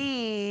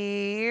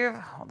believe.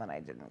 Hold on, I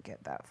didn't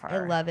get that far.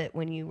 I love it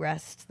when you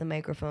rest the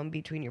microphone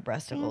between your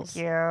breasticles.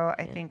 Thank you.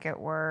 I think it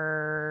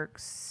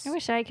works. I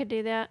wish I could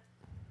do that.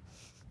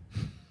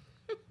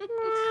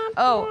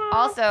 Oh,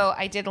 also,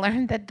 I did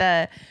learn that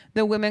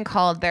the women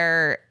called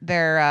their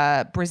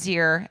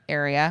brassiere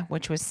area,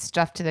 which was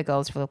stuffed to the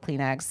gills full of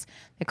Kleenex,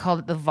 they called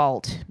it the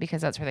vault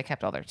because that's where they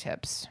kept all their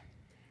tips.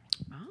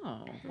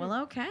 Oh,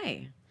 well,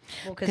 okay.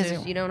 Well,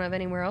 because you don't have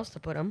anywhere else to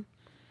put them.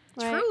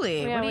 Right.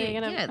 Truly. Yeah, What do you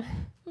you gonna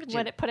get?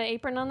 what, put an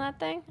apron on that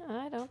thing?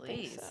 I don't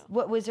Please. think so.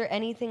 What was there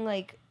anything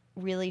like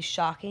really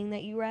shocking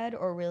that you read,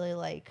 or really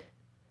like?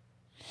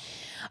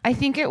 I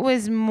think it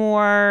was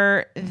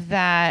more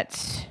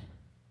that,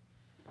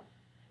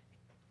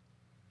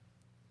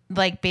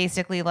 like,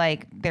 basically,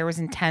 like, there was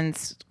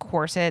intense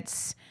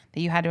corsets that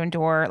you had to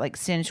endure, like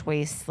cinched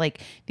waists. Like,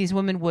 these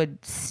women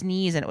would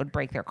sneeze and it would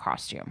break their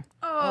costume.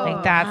 Oh,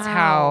 Like, that's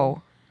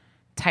how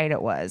tight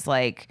it was.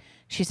 Like,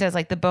 she says,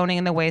 like, the boning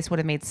in the waist would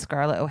have made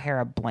Scarlett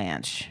O'Hara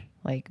blanch.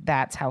 Like,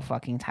 that's how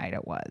fucking tight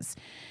it was.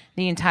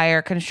 The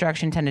entire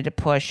construction tended to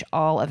push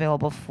all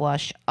available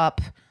flush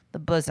up the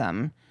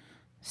bosom,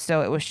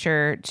 so it was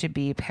sure to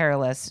be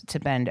perilous to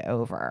bend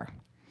over.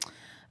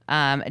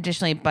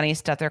 Additionally, bunnies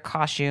stuffed their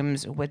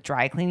costumes with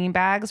dry cleaning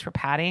bags for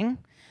padding.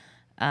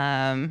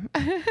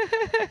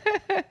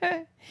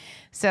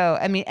 So,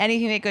 I mean,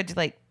 anything they could,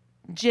 like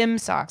gym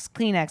socks,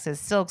 Kleenexes,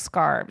 silk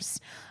scarves.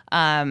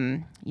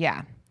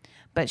 Yeah.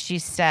 But she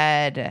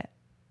said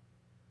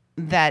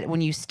that when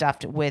you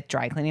stuffed with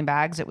dry cleaning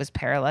bags, it was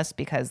perilous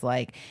because,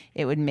 like,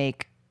 it would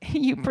make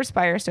you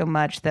perspire so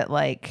much that,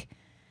 like,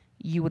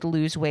 you would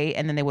lose weight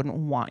and then they wouldn't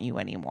want you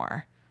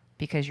anymore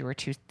because you were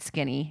too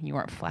skinny. You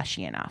weren't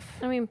fleshy enough.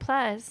 I mean,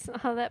 plus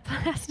all that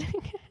plastic.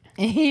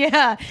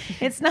 Yeah,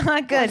 it's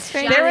not good.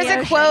 straight There to was the a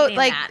ocean. quote, Eating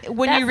like, that.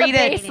 when That's you read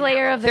the it, base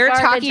layer of the they're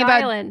garbage talking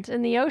about island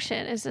in the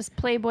ocean. Is just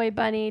Playboy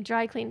bunny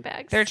dry clean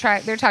bags. they're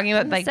talking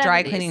about, In the like,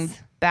 dry 70s. cleaning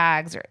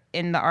bags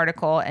in the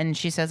article, and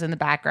she says in the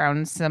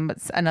background,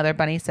 another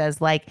bunny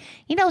says, like,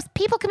 you know,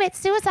 people commit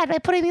suicide by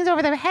putting these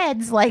over their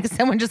heads. Like,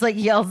 someone just, like,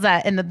 yells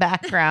that in the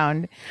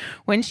background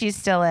when she's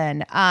still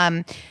in.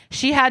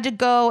 She had to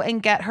go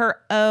and get her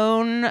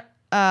own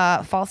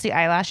falsy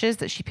eyelashes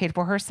that she paid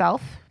for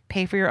herself,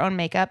 pay for your own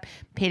makeup,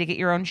 pay to get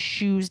your own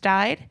shoes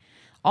dyed.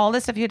 All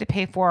this stuff you had to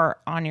pay for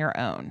on your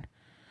own.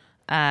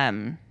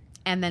 and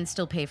then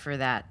still pay for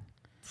that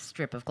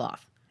strip of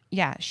cloth.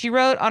 Yeah, she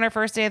wrote on her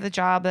first day of the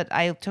job that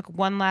I took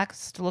one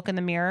last look in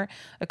the mirror.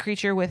 A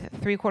creature with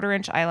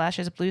 3/4-inch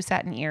eyelashes, blue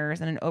satin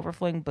ears, and an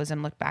overflowing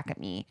bosom looked back at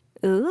me.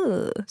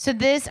 Ooh. So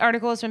this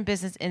article is from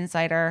Business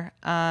Insider,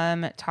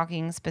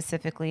 talking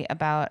specifically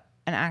about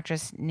an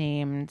actress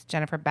named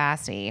Jennifer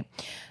Bassi,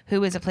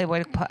 who was a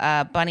Playboy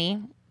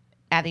bunny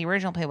at the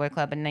original Playboy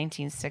Club in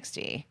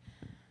 1960.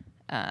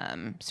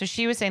 So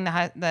she was saying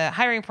the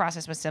hiring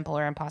process was simple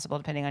or impossible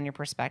depending on your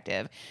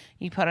perspective.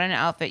 You put on an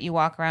outfit, you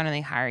walk around, and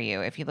they hire you.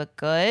 If you look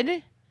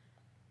good,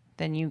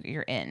 then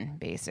you're in,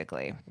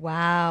 basically.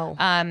 Wow.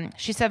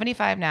 She's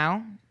 75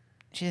 now.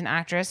 She's an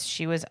actress.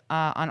 She was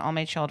on All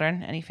My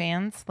Children. Any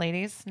fans,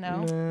 ladies?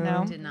 No.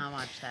 Did not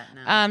watch that,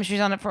 no. She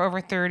was on it for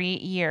over 30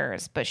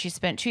 years, but she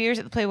spent 2 years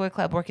at the Playboy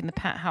Club working the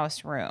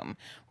penthouse room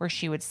where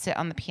she would sit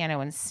on the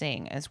piano and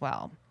sing as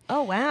well.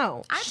 Oh,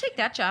 wow. I'd take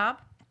that job.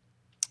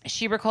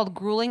 She recalled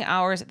grueling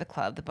hours at the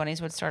club. The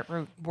bunnies would start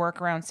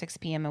work around 6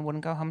 p.m. and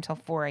wouldn't go home till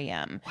 4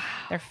 a.m. Wow.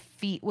 Their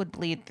feet would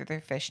bleed through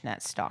their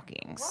fishnet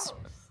stockings.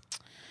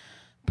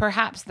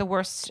 Perhaps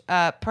worst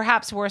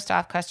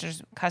off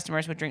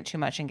customers would drink too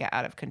much and get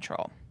out of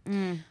control.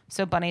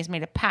 So bunnies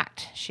made a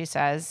pact, she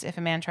says. If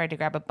a man tried to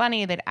grab a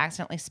bunny, they'd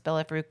accidentally spill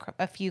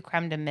a few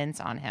creme de mints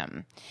on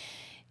him.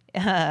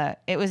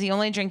 It was the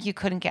only drink you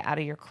couldn't get out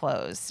of your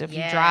clothes. So if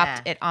you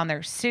dropped it on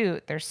their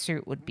suit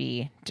would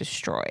be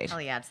destroyed. Oh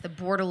yeah, it's the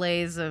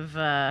Bordelaise of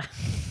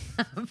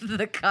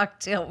the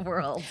cocktail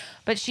world.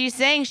 But she's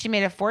saying she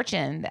made a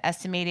fortune,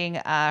 estimating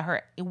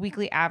her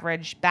weekly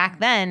average back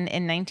then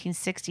in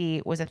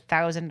 1960 was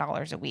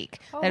 $1,000 a week.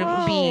 That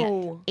would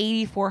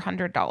be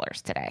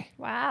 $8,400 today.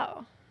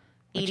 Wow.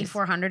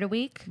 $8,400 a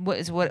week? What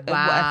 $1,000 a week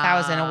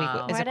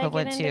is Why'd I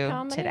equivalent get into to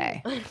comedy?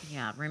 today.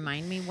 Yeah,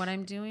 remind me what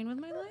I'm doing with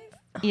my life.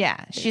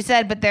 Yeah, she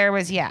said, but there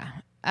was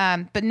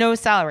but no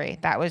salary.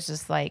 That was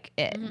just like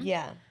it.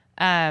 Yeah.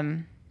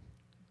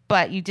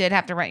 But you did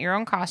have to rent your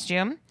own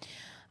costume.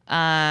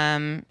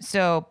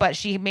 But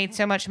she made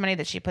so much money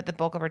that she put the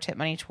bulk of her tip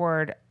money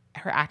toward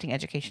her acting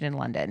education in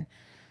London.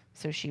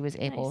 So she was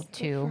able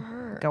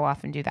to go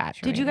off and do that.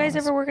 Did you guys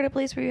ever work at a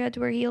place where you had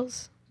to wear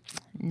heels?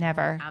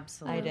 Never.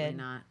 Absolutely I did.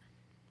 not.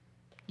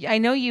 I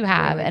know you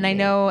have, and I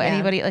know Yeah.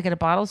 anybody like at a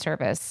bottle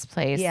service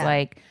place. Yeah.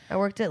 Like, I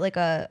worked at like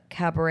a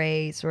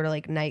cabaret sort of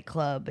like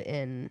nightclub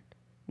in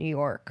New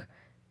York,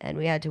 and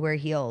we had to wear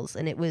heels,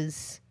 and it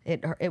was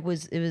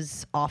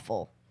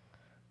awful,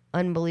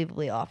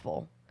 unbelievably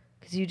awful,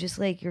 because you just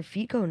like your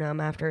feet go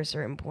numb after a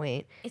certain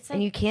point, It's and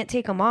like- you can't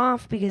take them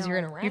off because you're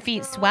in a restaurant. your feet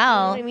you know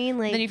swell. what I mean,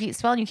 like then your feet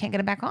swell and you can't get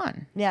them back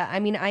on. yeah. I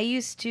mean,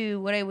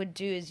 what I would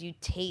do is you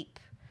tape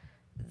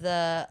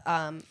the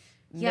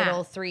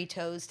middle 3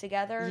 toes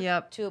together.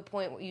 Yep. To a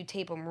point where you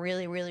tape them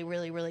really, really,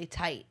 really, really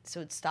tight, so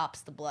it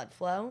stops the blood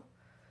flow.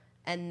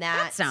 And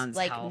that sounds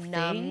like healthy.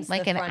 numbs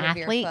Like the an front of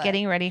your athlete foot.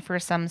 getting ready for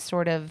some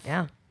sort of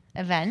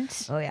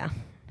event. Oh yeah.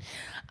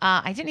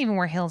 I didn't even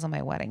wear heels on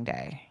my wedding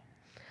day.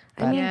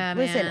 I mean, Yeah,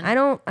 listen, man. I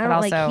don't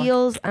like also-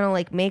 heels. I don't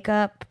like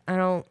makeup. I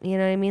don't, you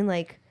know what I mean?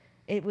 Like,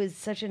 it was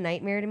such a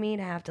nightmare to me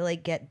to have to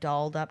like get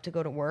dolled up to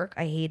go to work.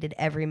 I hated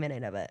every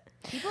minute of it.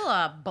 People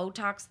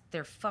Botox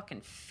their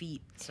fucking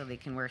feet so they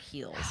can wear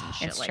heels and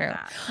shit It's like true.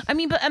 that. I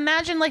mean, but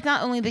imagine like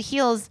not only the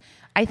heels.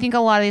 I think a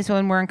lot of these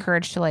women were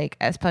encouraged to like,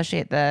 especially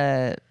at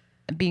the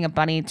being a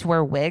bunny, to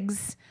wear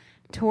wigs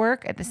to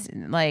work at this,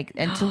 like,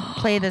 and to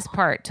play this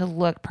part, to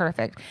look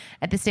perfect.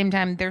 At the same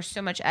time, there's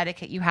so much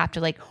etiquette. You have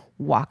to like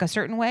walk a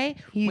certain way.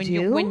 You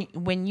do?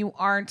 When you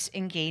aren't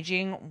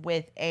engaging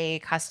with a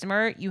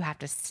customer, you have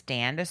to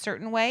stand a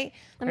certain way.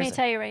 Let me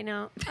tell you right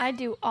now, I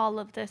do all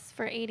of this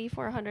for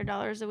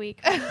 $8,400 a week.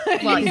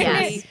 Well,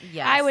 yes.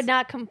 I would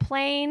not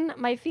complain.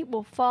 My feet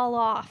will fall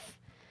off.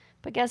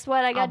 But guess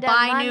what? I got I'll that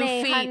buy new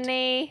money, feet.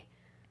 honey.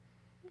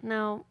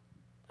 No,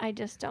 I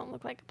just don't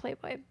look like a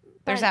Playboy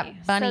There's bunny.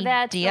 that bunny So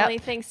that's dip. the only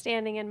thing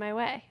standing in my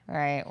way.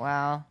 Right.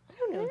 Well. I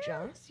don't know,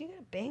 Joss. You got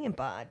a banging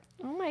bod.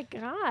 Oh my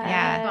God.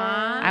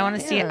 Yeah. I want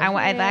to see it. Yeah.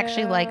 I'd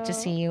actually like to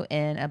see you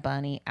in a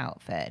bunny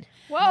outfit.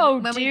 Whoa,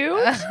 When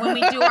dude. when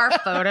we do our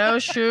photo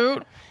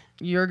shoot,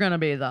 you're gonna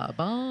be the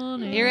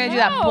bunny. You're gonna do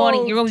that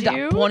bunny. You're gonna do that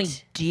dude. bunny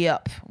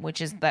dip,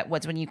 which is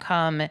what's when you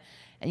come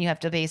and you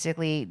have to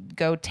basically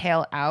go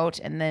tail out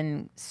and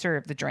then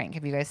serve the drink.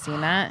 Have you guys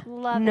seen that?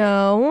 Love it.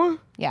 No.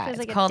 Yeah, Feels it's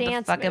like a called the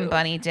dance fucking move.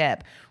 bunny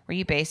dip, where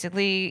you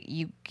basically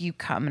you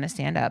come. I'm gonna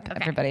stand up,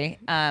 everybody.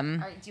 All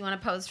right, do you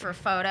want to pose for a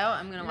photo?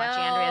 I'm gonna watch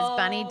Andrea's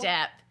bunny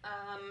dip.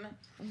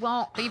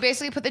 But you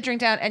basically put the drink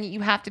down and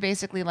you have to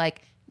basically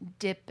like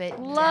dip it.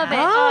 Love it.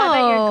 down. Oh, I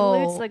bet your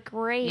Oh. glutes look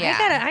great. Yeah.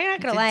 I'm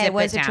not gonna To lie. I dip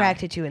was it down.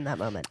 attracted to you in that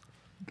moment.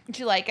 Did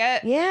you like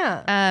it?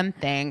 Yeah.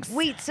 Thanks.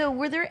 Wait. So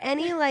were there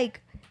any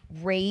like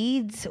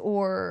raids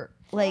or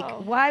like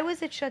why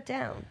was it shut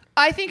down?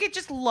 I think it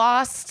just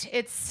lost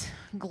its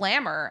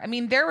glamour. I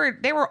mean, they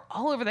were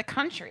all over the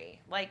country.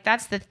 Like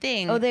that's the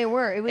thing. Oh, they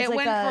were. It was It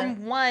like went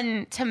from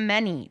one to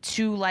many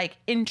to like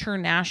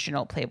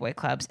international Playboy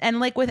clubs, and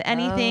like with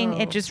anything,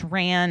 it just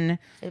ran.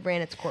 it ran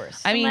its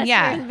course. I mean, Unless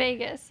yeah, you're in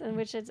Vegas, in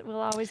which it will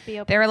always be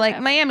open. they were like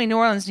forever. Miami, New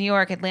Orleans, New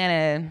York,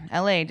 Atlanta,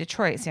 L.A.,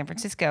 Detroit, San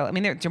Francisco. I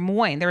mean, Des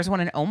Moines. There was one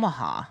in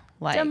Omaha.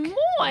 Like, Des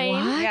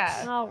Moines.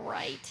 Yeah. All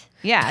right.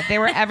 yeah, they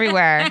were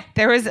everywhere.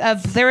 There was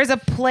a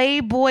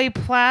Playboy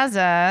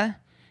Plaza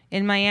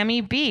in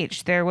Miami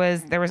Beach. There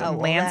was well,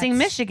 Lansing, that's-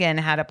 Michigan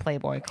had a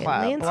Playboy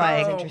club. Lansing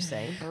Like, is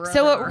interesting.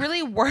 so it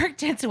really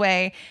worked its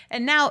way.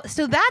 And now,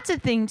 so that's a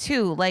thing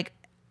too. Like,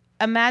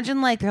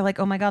 imagine like they're like,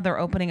 oh my God, they're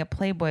opening a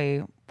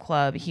Playboy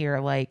club here.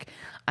 Like,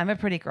 I'm a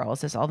pretty girl.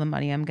 Is this all the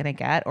money I'm gonna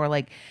get? Or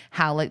like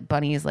how like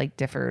bunnies like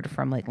differed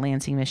from like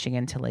Lansing,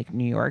 Michigan to like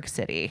New York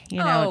City. You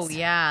know? Oh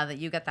yeah, that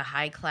you got the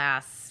high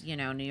class,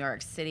 New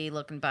York City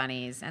looking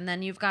bunnies, and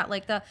then you've got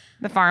like the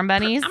The farm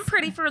bunnies. I'm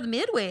pretty for the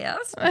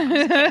Midwest. I'm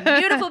just kidding.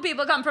 Beautiful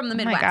people come from the Oh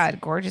my Midwest.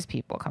 God, gorgeous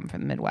people come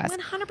from the Midwest.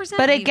 100%.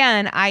 But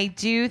again, I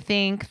do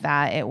think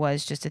that it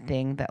was just a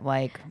thing that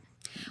like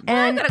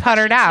I've got a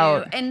puttered question,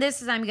 out. too. And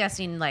this is, I'm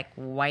guessing, like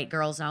white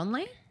girls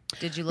only.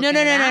 Did you look? No,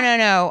 into that?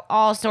 no.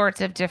 All sorts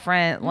of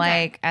different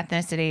like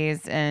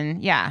ethnicities,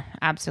 and yeah,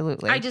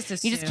 absolutely. I just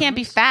you just can't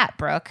be assumed. fat,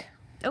 Brooke.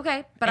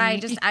 Okay, but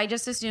And I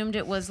just assumed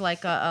it was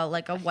like a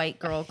white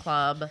girl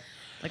club,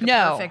 like a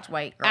No, perfect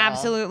white girl.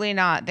 absolutely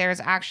not. There's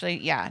actually,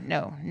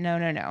 no,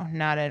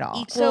 not at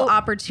all. Equal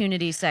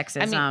opportunity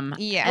sexism.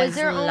 yeah. Was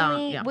there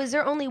yeah. was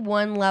there only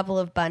one level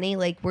of bunny?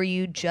 Like, were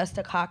you just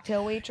a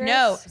cocktail waitress?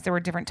 No, there were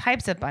different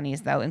types of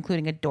bunnies though,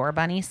 including a door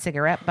bunny,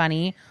 cigarette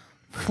bunny,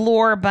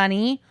 floor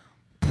bunny,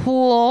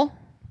 pool,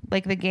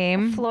 like the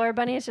game. Floor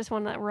bunny is just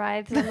one that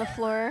writhes on the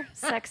floor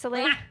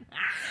sexily.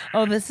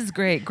 Oh, this is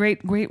great.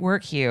 Great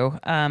work, Hugh.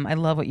 I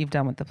love what you've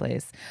done with the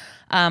place.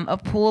 A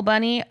pool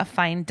bunny, a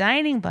fine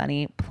dining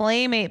bunny,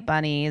 playmate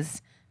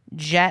bunnies,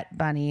 jet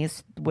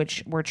bunnies,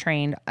 which were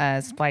trained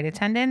as flight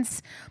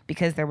attendants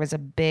because there was a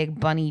big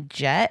bunny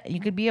jet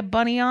you could be a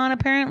bunny on.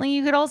 Apparently,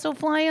 you could also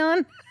fly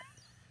on.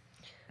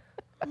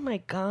 Oh my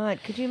God!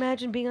 Could you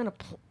imagine being on a?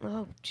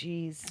 Oh,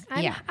 jeez.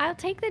 Yeah. I'll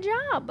take the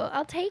job.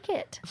 I'll take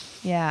it.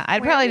 Yeah,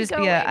 I'd Where probably are we just be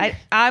going?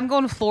 I'm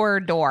going floor or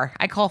door.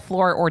 I call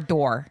floor or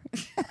door.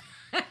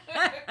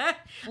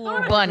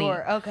 Floor bunny.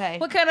 Sure, okay.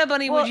 What kind of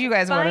bunny would you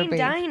guys want to fine be?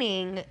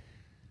 dining.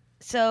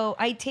 So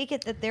I take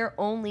it that they're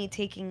only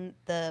taking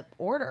the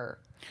order.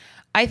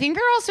 I think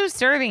they're also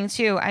serving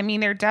too. I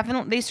mean,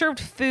 they served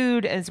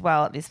food as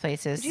well at these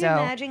places. Could you so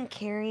imagine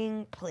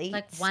carrying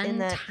plates like in one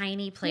that?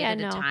 tiny plate Yeah, at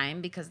no. a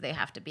time because they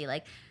have to be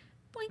like,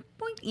 boink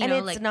boink. And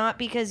it's not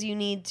because you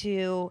need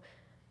to.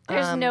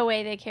 There's no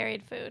way they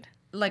carried food.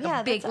 like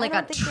Yeah, a big, that's- I like a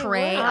don't think they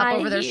tray would. up High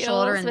over their heels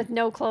shoulder and with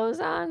no clothes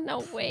on. No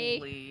way.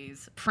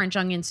 please, French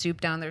onion soup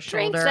down their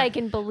Drinks shoulder. I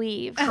can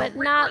believe, but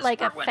not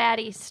like a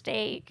fatty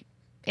steak.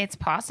 it's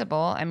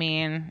possible. I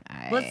mean,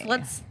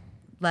 let's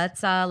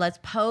Let's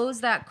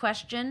pose that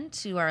question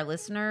to our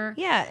listener.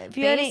 Yeah, if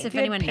you base, had, if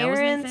anyone knows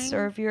parents anything.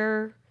 or if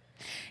you're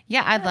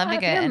Yeah, I'd love to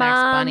if get your an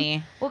mom-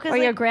 ex-bunny. well, Or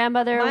your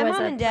grandmother my was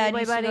mom a and dad Playboy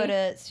used to go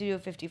buddy. to Studio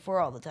 54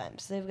 all the time,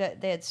 so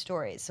they had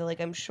stories. So like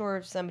I'm sure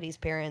if somebody's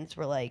parents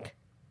were like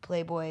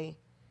Playboy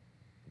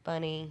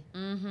bunny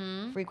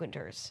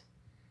frequenters.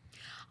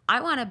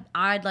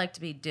 I'd like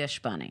to be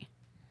Dish Bunny.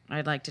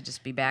 I'd like to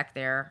just be back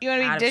there. You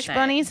want to out be of dish sight.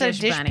 bunny? So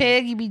dish bunny.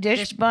 pig, you be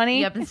dish bunny?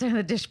 Yep, instead of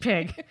the dish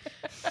pig.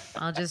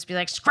 I'll just be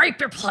like, scrape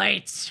your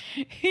plates.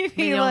 You'd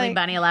Be the only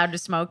bunny allowed to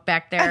smoke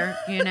back there,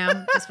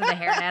 just with a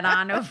hairnet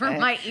on over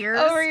my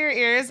ears. over your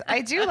ears. I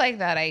do like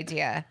that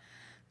idea.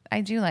 I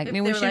do like.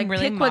 Maybe we They were should like,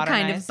 really pick what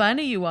kind of modernize.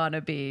 bunny you want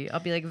to be.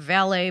 I'll be like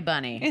valet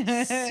bunny.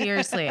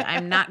 Seriously,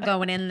 I'm not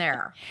going in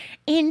there.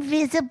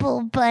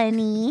 Invisible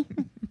bunny.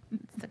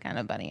 It's the kind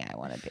of bunny I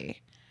want to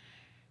be.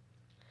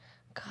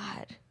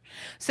 God.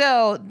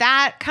 So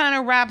that kind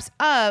of wraps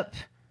up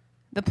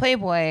the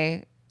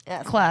Playboy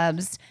Yes.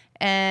 clubs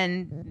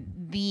and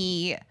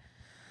the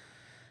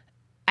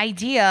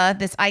idea,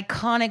 this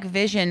iconic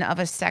vision of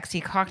a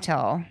sexy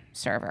cocktail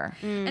server.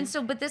 And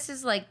so, but this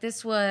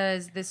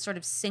was this sort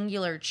of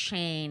singular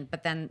chain.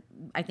 But then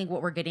I think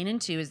what we're getting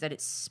into is that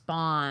it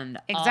spawned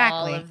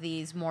Exactly. all of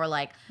these more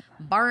like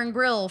bar and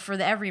grill for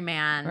the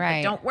everyman.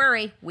 Right. But don't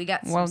worry, we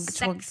got some Well,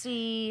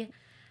 sexy,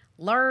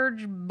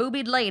 large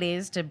boobied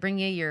ladies to bring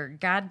you your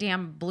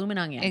goddamn bloomin'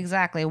 onion.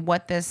 Exactly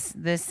what this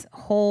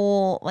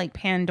whole like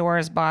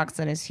Pandora's box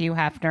that is Hugh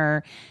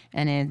Hefner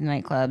and his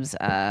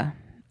nightclubs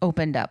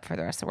opened up for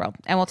the rest of the world.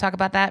 And we'll talk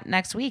about that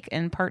next week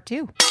in part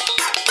 2.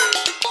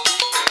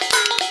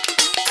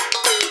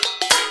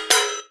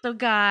 So,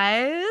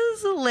 guys,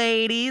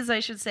 ladies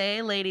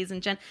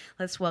and gent,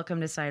 let's welcome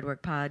to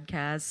Sidework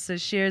Podcast,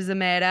 Sasheer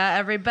Zamata,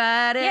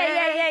 everybody.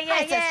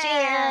 Hi,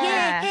 Sasheer.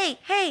 Yeah.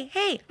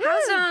 Hey.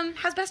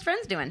 How's Best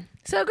Friends doing?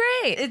 So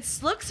great.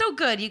 Looks so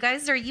good. You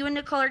and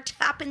Nicole are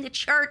topping the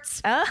charts.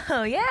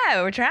 Oh,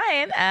 yeah, we're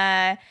trying.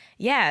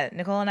 Yeah,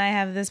 Nicole and I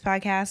have this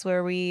podcast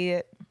where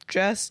we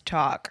just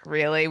talk,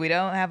 really. We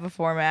don't have a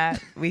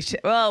format.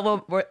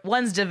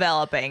 One's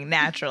developing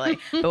naturally.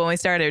 But when we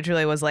started, it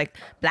truly was like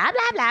blah,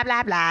 blah,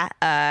 blah, blah,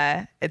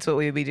 blah. It's what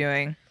we would be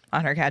doing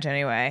on her couch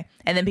anyway.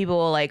 And then people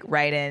will like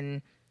write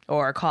in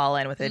or call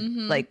in with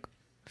like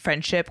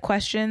friendship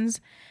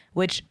questions,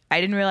 which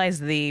I didn't realize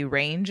the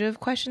range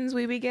of questions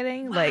we'd be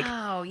getting. Like,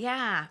 Oh,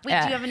 yeah. Wait,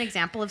 Yeah. do you have an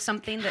example of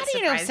something that How do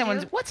you know surprised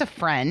someone's you? what's a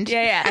friend?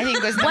 yeah. I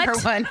think was number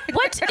one.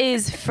 What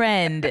is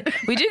friend?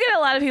 We do get a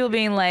lot of people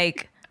being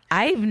like,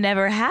 I've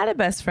never had a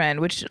best friend,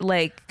 which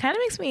like kind of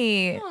makes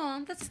me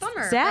Oh, that's a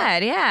bummer.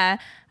 sad. Yeah.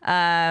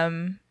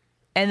 And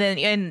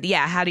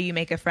how do you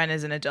make a friend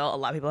as an adult? A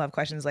lot of people have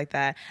questions like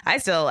that.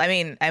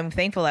 I'm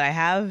thankful that I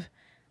have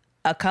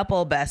a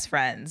couple best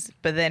friends,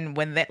 but then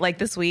like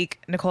this week,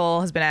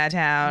 Nicole has been out of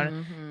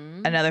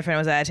town. Another friend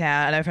was out of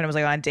town. Another friend was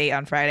like on a date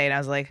on Friday. And I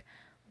was like,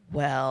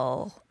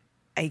 well,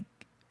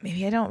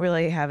 maybe I don't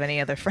really have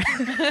any other friends.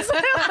 I'm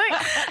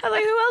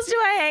like, who else do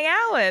I hang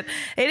out with?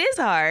 It is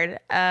hard.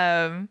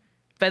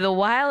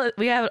 But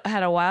we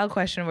had a wild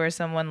question where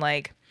someone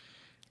like,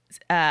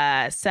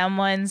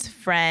 someone's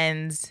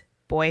friend's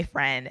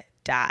boyfriend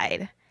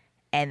died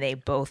and they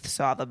both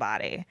saw the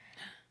body.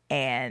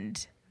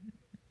 And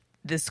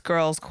this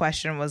girl's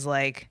question was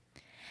like,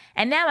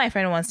 and now my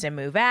friend wants to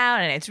move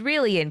out and it's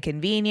really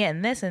inconvenient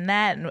and this and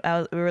that.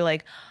 And we were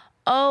like,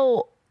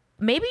 oh,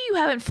 maybe you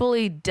haven't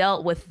fully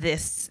dealt with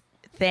this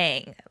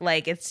thing.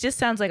 Like, it just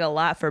sounds like a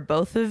lot for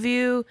both of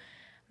you.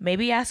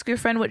 Maybe ask your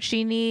friend what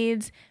she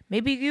needs.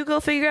 Maybe you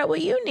go figure out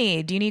what you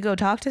need. Do you need to go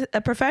talk to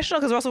a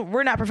professional? Because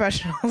we're not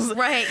professionals.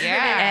 Right.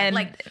 Yeah. And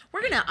like,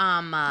 we're going to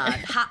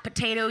hot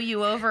potato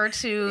you over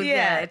to,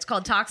 it's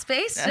called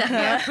Talkspace.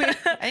 I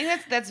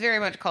think that's very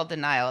much called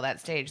denial, that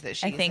stage that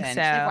she's think in.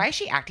 so. She's like, why is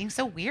she acting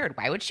so weird?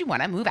 Why would she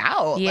want to move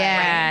out?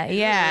 Yeah, Like,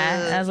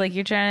 yeah. I was like,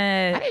 you're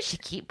trying Why to... does she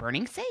keep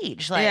burning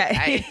sage? Like,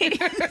 Yeah.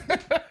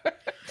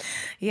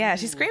 Yeah,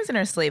 she screams in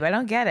her sleep. I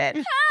don't get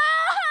it.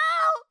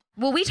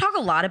 Well, we talk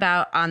a lot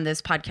about on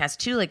this podcast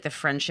too, like the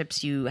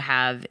friendships you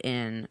have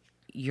in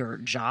your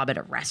job at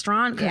a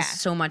restaurant, because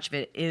so much of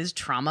it is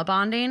trauma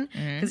bonding.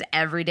 Because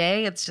every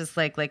day it's just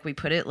like we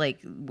put it, like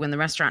when the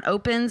restaurant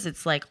opens,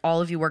 it's like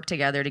all of you work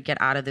together to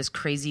get out of this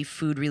crazy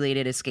food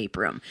related escape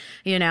room,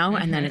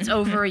 and then it's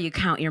over. You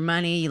count your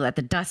money, you let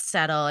the dust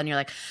settle, and you're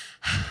like,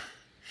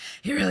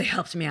 you really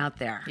helped me out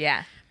there.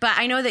 Yeah. But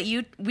I know that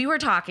we were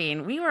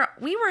talking, we were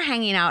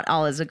hanging out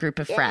all as a group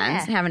of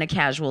friends, having a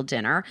casual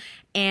dinner.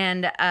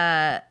 And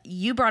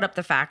you brought up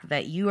the fact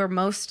that you are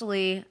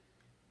mostly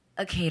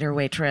a cater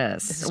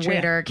waitress, a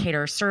waiter,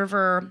 cater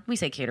server. We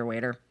say cater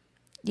waiter.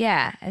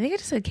 Yeah, I think I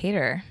just said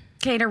caterer.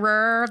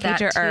 Caterer, that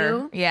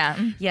too. Yeah.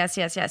 Yes.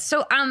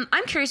 So I'm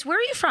curious, where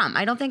are you from?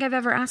 I don't think I've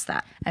ever asked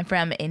that. I'm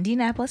from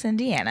Indianapolis,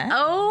 Indiana.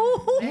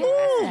 Oh,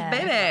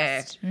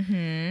 baby.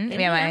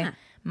 Yeah, my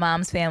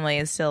mom's family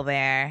is still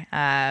there.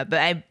 But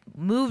I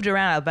moved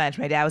around a bunch.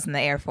 My dad was in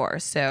the Air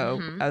Force, so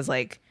I was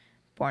like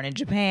born in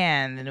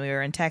Japan, then we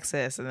were in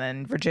Texas, and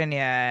then Virginia,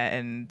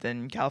 and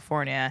then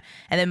California,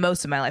 and then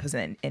most of my life was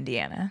in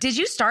Indiana. Did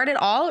you start it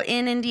all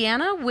in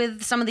Indiana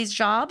with some of these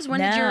jobs? When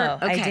did you?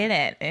 I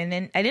didn't, and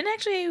then I didn't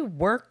actually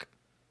work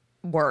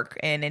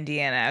in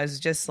Indiana. I was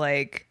just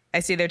like,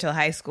 I stayed there till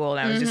high school, and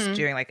I was just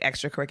doing like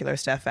extracurricular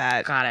stuff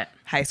at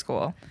high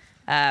school.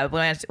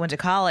 When I went to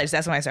college,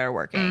 that's when I started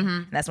working.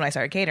 And that's when I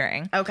started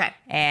catering. Okay.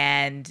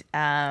 And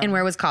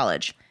where was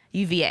college?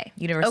 UVA,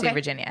 University of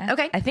Virginia.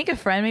 Okay. I think a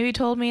friend maybe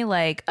told me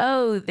like,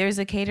 oh, there's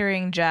a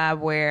catering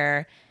job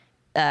where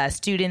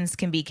students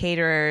can be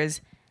caterers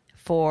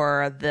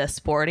for the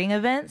sporting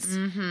events.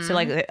 So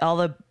like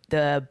all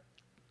the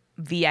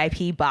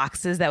VIP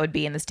boxes that would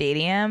be in the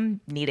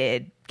stadium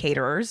needed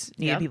caterers,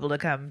 needed people to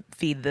come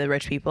feed the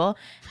rich people.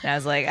 And I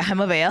was like, I'm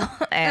available.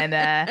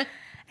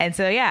 And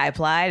so, yeah, I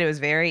applied. It was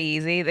very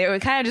easy. They were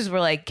kind of just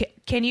were like,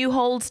 can you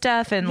hold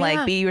stuff and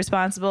like be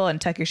responsible and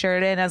tuck your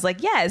shirt in? And I was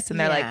like, yes. And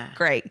they're like,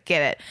 great,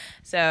 get it.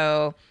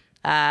 So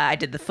I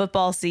did the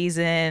football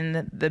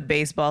season, the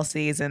baseball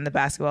season, the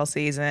basketball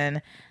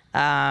season.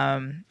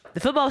 The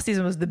football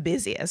season was the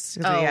busiest.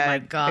 We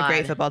had a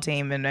great football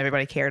team and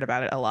everybody cared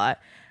about it a lot.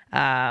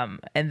 And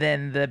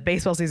then the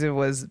baseball season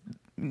was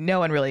no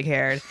one really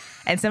cared.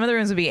 And some of the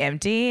rooms would be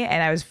empty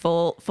and I was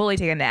fully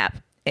take a nap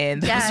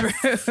in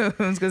those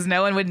rooms because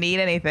no one would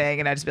need anything.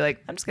 And I'd just be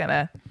like, I'm just going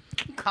to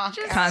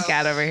conk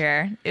out over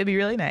here. It'd be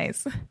really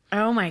nice.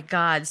 Oh my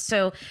God.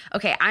 So,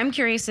 okay, I'm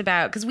curious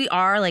about, because we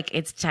are like,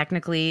 it's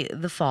technically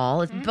the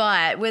fall,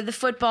 but with the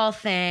football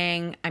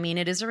thing, I mean,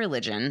 it is a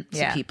religion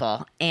to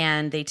people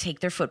and they take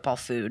their football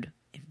food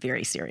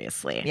very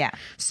seriously. Yeah.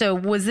 So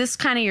was this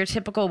kind of your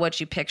typical, what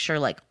you picture,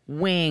 like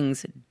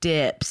wings,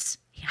 dips,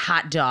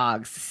 hot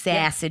dogs,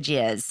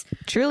 sausages?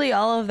 Truly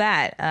all of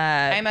that.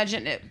 I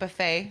imagine it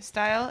buffet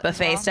style.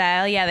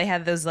 Style. Yeah, they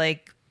had those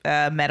like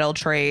metal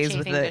trays chafing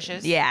with the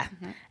dishes. Yeah.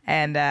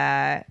 And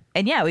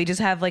yeah, we just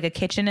have like a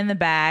kitchen in the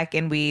back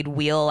and we'd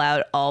wheel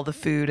out all the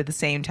food at the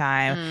same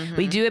time.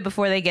 We do it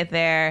before they get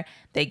there.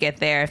 They get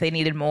there. If they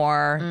needed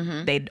more,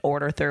 they'd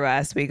order through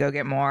us. We go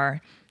get more.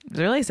 It's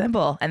really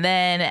simple. And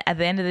then at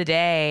the end of the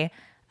day,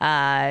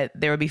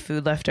 there would be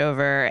food left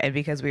over, and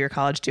because we were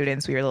college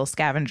students, we were little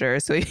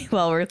scavengers. So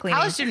while we're cleaning,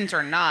 college students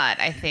or not,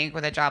 I think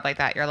with a job like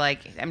that, you're like,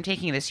 I'm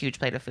taking this huge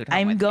plate of food home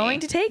I'm with going me.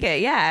 to take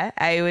it. Yeah,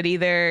 I would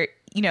either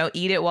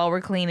eat it while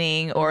we're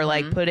cleaning, or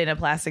like put it in a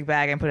plastic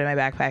bag and put it in my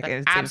backpack and save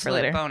it for Absolute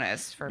later.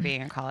 bonus for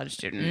being a college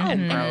student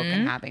and broke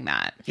and having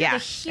that. Yeah,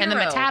 and the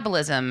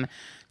metabolism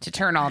to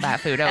turn all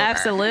that food over.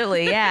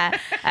 Absolutely, yeah.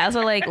 I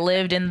also like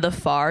lived in the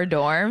far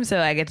dorm, so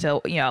I get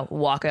to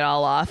walk it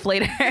all off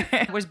later.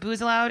 Was booze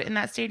allowed in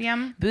that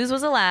stadium? Booze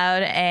was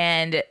allowed,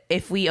 and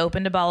if we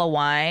opened a bottle of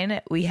wine,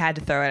 we had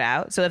to throw it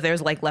out. So if there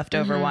was like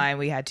leftover wine,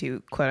 we had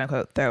to quote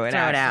unquote throw it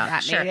out.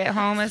 That made it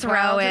home as Throw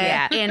well.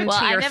 it into your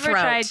I never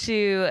throat. tried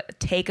to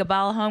take a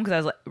bottle home because I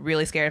was like,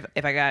 really scared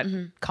if I got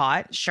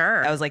caught.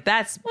 Sure. I was like,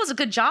 that's Well, it's a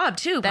good job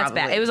too. that's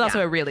probably. bad. It was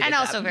also a really good And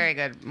also job. very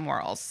good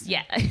morals.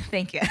 Yeah,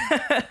 thank you.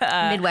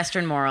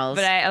 Midwestern morals.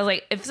 But I was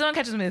like, if someone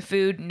catches me with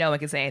food, no one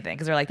can say anything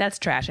because they're like, that's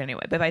trash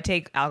anyway. But if I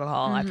take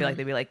alcohol, I feel like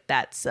they'd be like,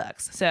 that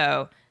sucks.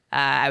 So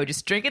I would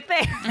just drink it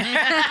there.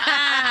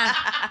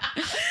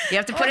 You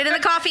have to put it in the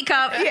coffee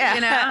cup.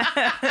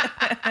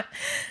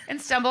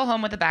 And stumble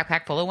home with a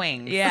backpack full of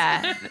wings.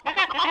 Yeah.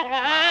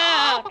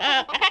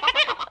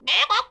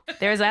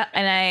 There's that,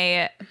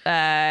 and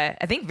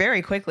I think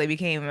very quickly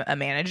became a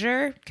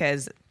manager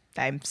because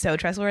I'm so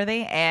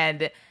trustworthy,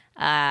 and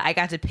I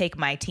got to pick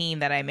my team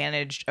that I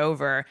managed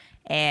over.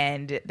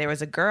 And there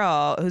was a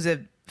girl who's a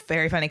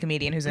very funny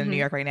comedian who's in New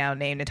York right now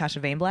named Natasha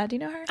Vainblatt. Do you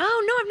know her?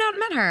 Oh no, I've not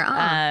met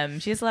her.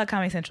 She does a lot of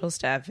Comedy Central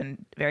stuff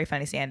and very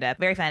funny stand-up.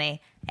 Very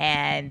funny.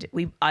 And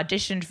we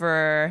auditioned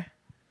for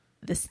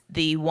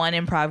the one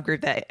improv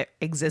group that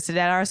existed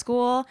at our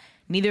school.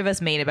 Neither of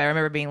us made it, but I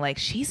remember being like,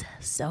 she's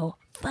so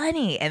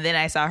funny. And then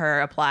I saw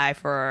her apply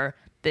for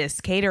this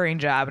catering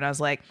job, and I was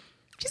like,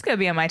 she's going to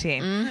be on my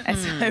team. And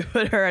so I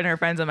put her and her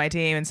friends on my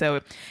team. And so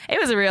it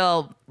was a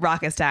real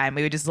raucous time.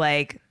 We would just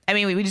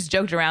we just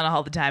joked around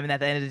all the time. And at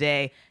the end of the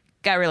day,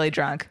 got really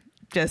drunk,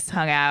 just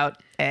hung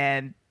out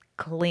and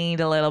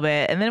cleaned a little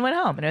bit and then went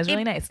home. And it was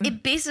really nice.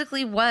 It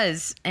basically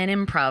was an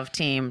improv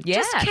team. Yeah.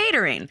 Just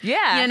catering.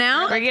 Yeah.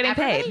 We're getting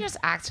Everybody paid. just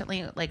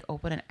accidentally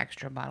open an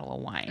extra bottle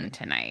of wine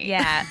tonight.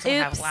 Yeah. So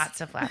we'll have Oops. lots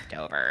of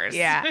leftovers.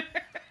 Yeah.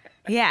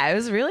 Yeah, it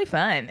was really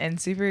fun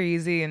and super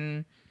easy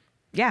and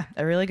yeah,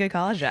 a really good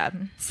college job.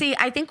 See,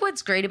 I think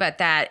what's great about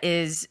that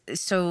is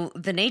so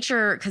the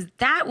nature, because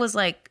that was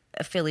like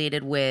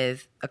affiliated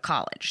with a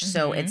college.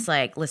 So it's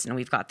like, listen,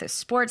 we've got this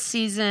sports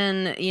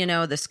season,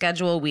 the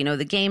schedule, we know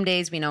the game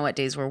days, we know what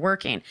days we're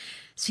working.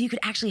 So you could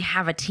actually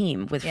have a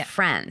team with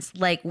friends.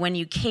 Like when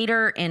you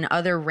cater in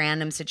other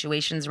random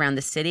situations around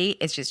the city,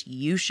 it's just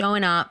you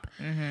showing up,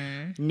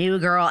 new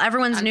girl,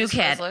 everyone's new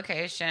kid.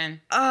 Location.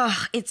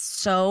 Oh, it's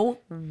so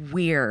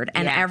weird.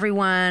 And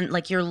everyone,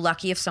 like, you're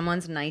lucky if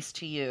someone's nice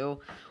to you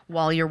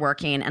while you're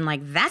working, and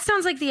like that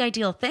sounds like the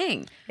ideal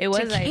thing. It was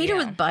to cater ideal.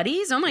 with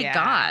buddies. Oh my Yeah.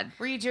 god.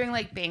 Were you doing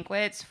like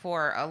banquets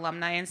for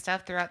alumni and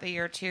stuff throughout the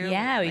year too?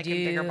 Yeah, we like do.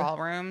 in bigger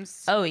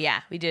ballrooms. Oh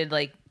yeah, we did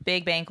like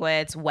big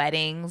banquets,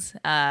 weddings,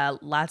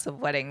 lots of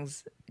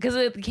weddings because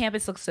the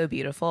campus looks so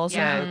beautiful. So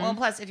Yeah. Well,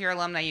 plus if you're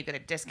alumni, you get a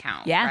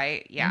discount. Yeah.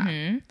 Right.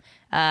 Yeah.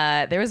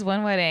 there was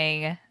one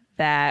wedding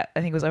that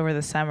I think was over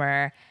the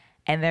summer,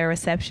 and their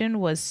reception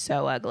was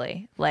so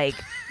ugly. Like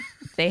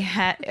they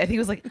had, I think it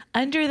was like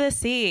under the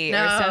sea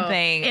or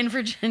something in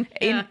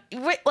Virginia.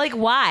 Like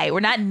why? We're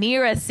not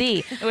near a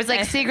sea. It was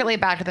like secretly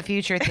Back to the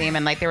Future theme,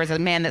 and like there was a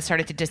man that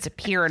started to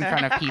disappear in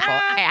front of people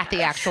at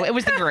the actual. It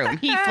was the groom.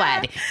 He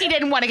fled. He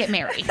didn't want to get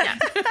married.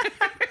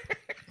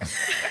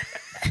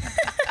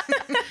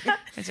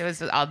 So it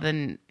was all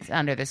the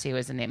Under the Sea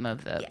was the name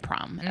of the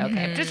prom.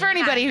 Okay, just for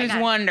anybody who's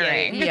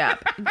wondering. Yeah.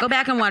 Go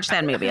back and watch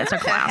that movie. It's a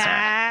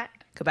classic.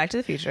 Go Back to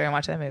the Future and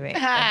watch that movie.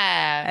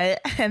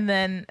 And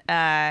then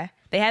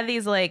they had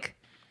these like,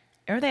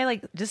 remember they had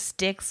like just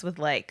sticks with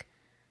like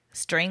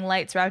string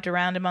lights wrapped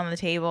around them on the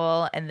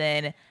table, and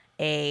then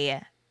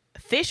a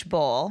fish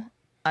bowl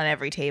on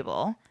every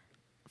table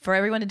for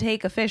everyone to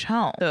take a fish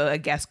home. So a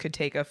guest could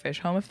take a fish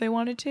home if they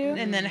wanted to.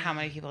 And then how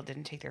many people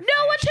didn't take their?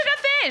 No one took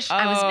a fish.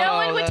 No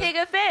one would take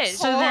a fish.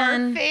 So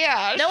then, fish.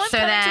 No one's So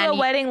coming then to a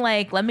wedding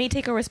like, let me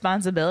take a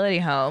responsibility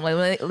home.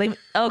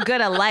 Oh,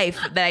 good, a life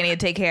that I need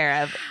to take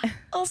care of.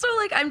 also,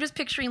 like, I'm just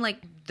picturing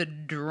like the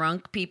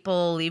drunk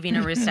people leaving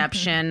a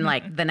reception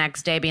like the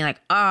next day being like,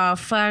 oh,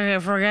 fuck, I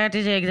forgot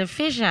to take the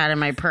fish out of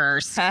my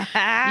purse. You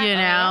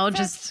know, What's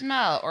that just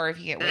smell. Or if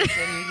you get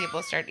wasted and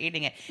people start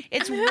eating it.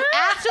 It's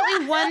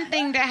absolutely one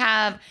thing to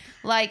have,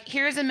 like,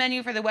 here's a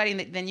menu for the wedding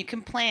that then you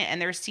can plant and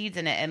there's seeds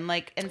in it and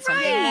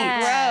something will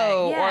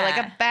grow or like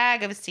a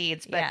bag of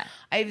seeds. But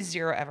I've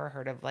zero ever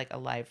heard of like a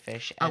live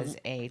fish as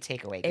a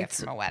takeaway gift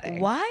from a wedding.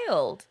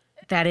 Wild.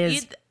 that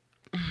is.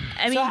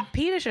 I mean,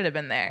 PETA should have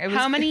been there. It was,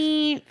 How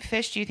many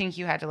fish do you think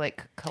you had to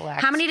like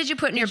collect? How many did you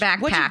put in your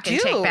backpack and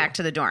take back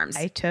to the dorms?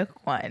 I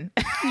took one.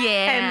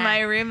 Yeah. And my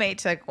roommate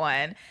took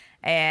one.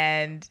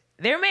 And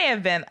there may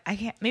have been,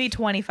 maybe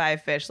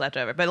 25 fish left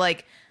over. But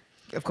like,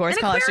 of course,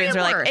 An college students are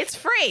aquarium like, worth. it's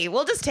free.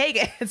 We'll just take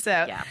it.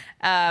 So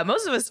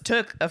most of us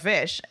took a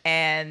fish.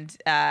 And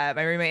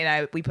my roommate and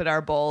I, we put our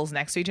bowls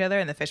next to each other.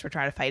 And the fish were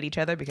trying to fight each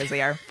other because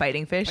they are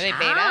fighting fish. Were they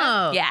beta?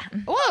 Oh. Yeah.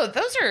 Whoa,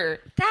 those are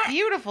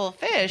beautiful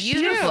fish.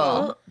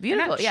 Beautiful. Too.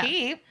 Beautiful, They're not yeah.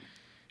 cheap.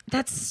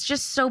 That's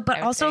just so, but I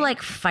would also think.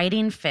 like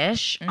fighting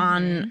fish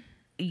on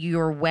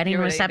your wedding Your wedding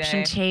reception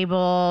day.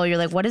 table. You're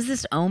like, what is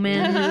this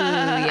omen?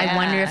 I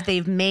wonder if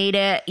they've made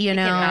it, you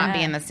know? Cannot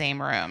be in the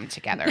same room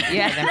together for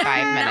more than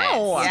 5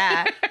 minutes.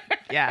 Yeah.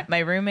 Yeah. My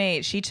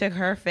roommate, she took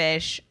her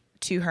fish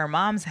to her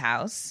mom's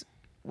house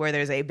where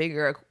there's a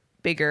bigger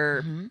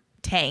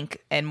tank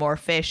and more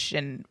fish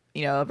and,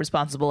 you know, a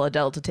responsible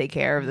adult to take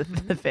care of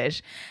the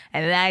fish.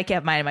 And then I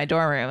kept mine in my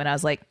dorm room and I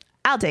was like,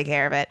 I'll take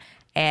care of it.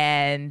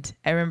 And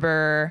I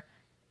remember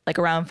like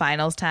around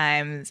finals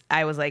times,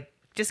 I was like,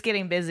 just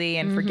getting busy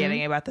and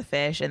forgetting about the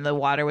fish, and the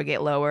water would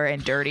get lower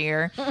and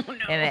dirtier.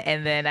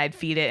 And then I'd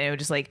feed it, and it would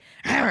just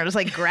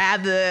like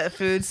grab the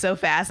food so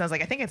fast. And I was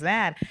like, I think it's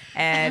bad.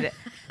 And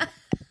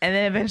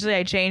then eventually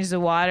I changed the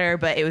water,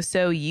 but it was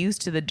so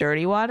used to the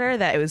dirty water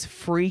that it was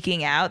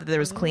freaking out that there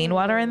was clean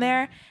water in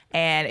there.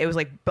 And it was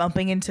like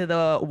bumping into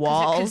the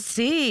walls.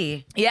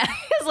 See. Yeah,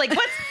 it was like,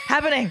 what's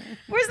happening?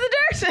 Where's the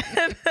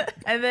dirt?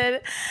 And then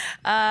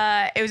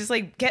it was just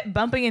like kept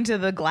bumping into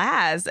the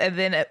glass, and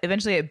then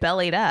eventually it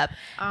bellied up,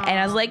 and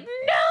I was like,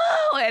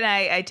 no! And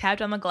I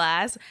tapped on the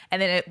glass,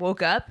 and then it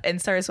woke up and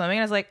started swimming.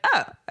 And I was like,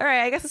 oh, all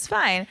right, I guess it's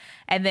fine.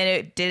 And then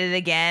it did it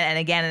again and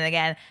again and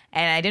again,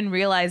 and I didn't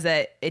realize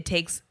that it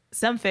takes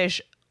some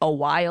fish a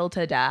while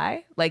to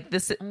die. Like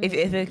this,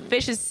 if a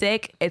fish is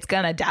sick, it's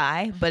gonna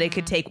die, but it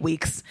could take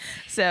weeks.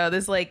 So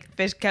this like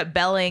fish kept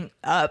bellying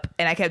up,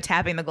 and I kept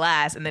tapping the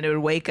glass, and then it would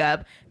wake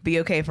up, be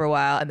okay for a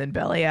while, and then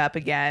belly up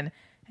again,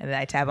 and then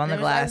I tap on the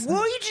glass.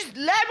 Will you just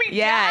let me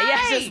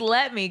Yeah, just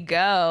let me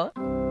go.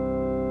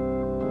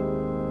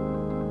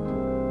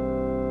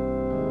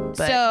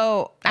 But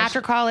So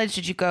after college,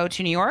 did you go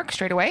to New York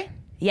straight away?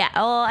 yeah,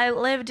 I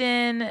lived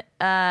in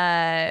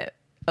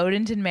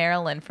Odenton,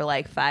 Maryland for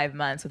like 5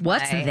 months. With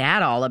What's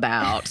that all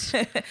about?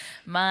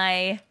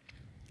 my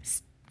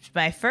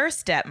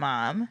first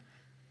stepmom,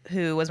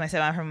 who was my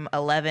stepmom from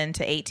 11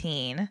 to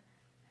 18. Is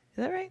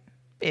that right?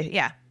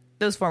 Yeah,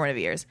 those formative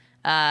years.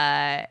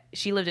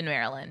 She lived in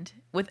Maryland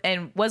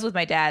and was with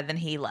my dad. Then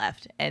he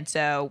left, and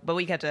so but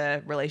we kept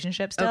a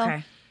relationship still.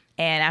 Okay.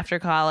 And after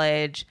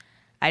college,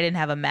 I didn't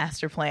have a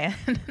master plan.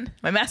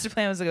 My master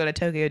plan was to go to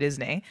Tokyo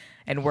Disney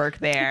and work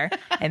there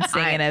and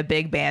sing in a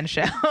big band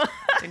show.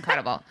 It's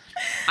incredible.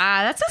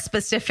 That's a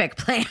specific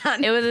plan.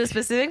 It was a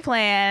specific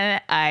plan.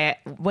 I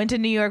went to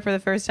New York for the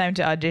first time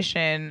to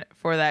audition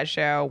for that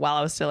show while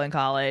I was still in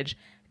college.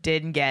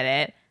 Didn't get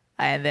it.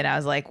 And then I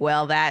was like,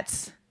 well,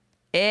 that's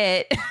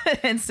it.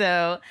 And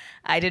so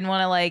I didn't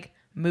want to like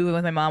move in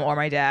with my mom or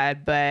my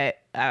dad, but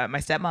my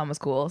stepmom was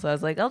cool. So I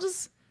was like, I'll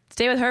just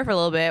stay with her for a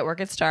little bit,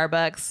 work at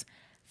Starbucks,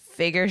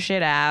 figure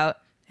shit out.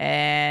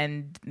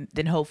 and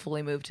then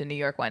hopefully move to New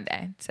York one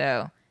day.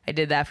 So I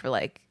did that for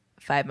like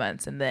 5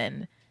 months, and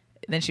then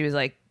she was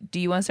like, "Do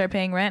you want to start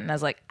paying rent?" And I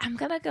was like, "I'm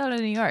gonna go to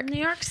New York."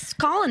 New York's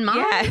calling, Mom.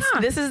 Yeah,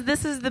 this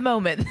is the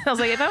moment. I was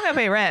like, if I'm gonna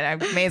pay rent,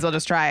 I may as well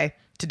just try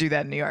to do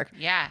that in New York.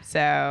 Yeah.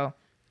 So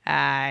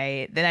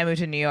I moved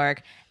to New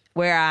York,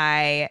 where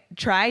I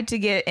tried to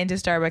get into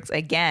Starbucks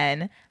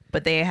again,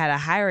 but they had a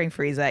hiring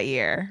freeze that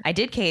year. I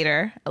did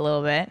cater a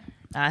little bit.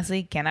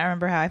 Honestly, cannot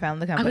remember how I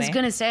found the company. I was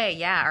going to say,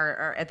 yeah,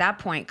 or at that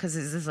point, because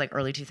this is like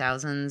early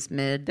 2000s,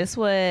 mid. This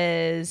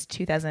was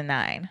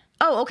 2009.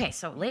 Oh, okay.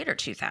 So later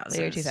 2000s.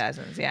 Later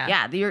 2000s, yeah.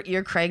 Yeah,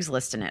 you're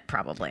Craigslisting it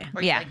probably.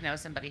 Or you like know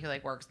somebody who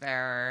like works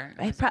there.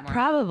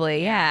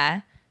 Probably,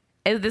 yeah.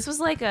 This was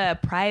like a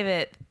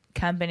private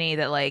company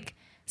that like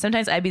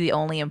sometimes I'd be the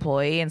only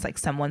employee and it's like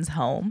someone's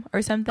home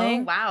or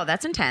something. Oh, wow.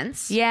 That's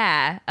intense.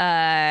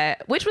 Yeah.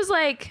 Which was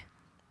like,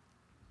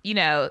 you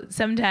know,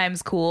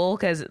 sometimes cool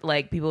because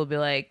like people would be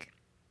like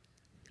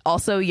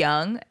also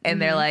young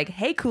and they're like,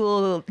 hey,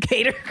 cool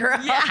cater girl.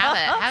 Yeah,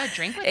 have a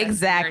drink with us.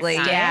 Exactly.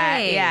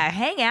 Yeah.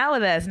 Hang out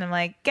with us. And I'm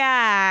like,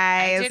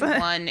 guys. I did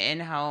one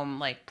in-home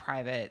like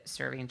private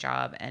serving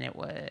job, and it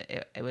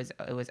was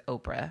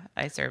Oprah.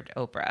 I served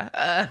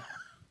Oprah,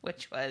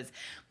 which was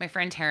my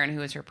friend Taryn, who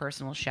was her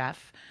personal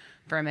chef.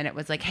 For a minute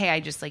was like, hey, I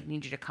just like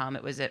need you to come.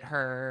 It was at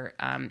her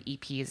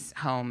EP's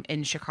home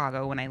in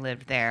Chicago when I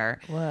lived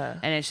there. Whoa.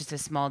 And it's just a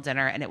small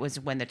dinner. And it was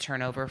when the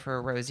turnover for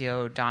Rosie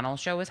O'Donnell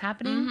show was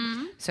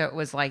happening. So it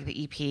was like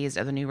the EPs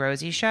of the new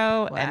Rosie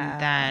show. Wow.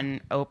 And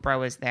then Oprah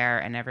was there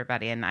and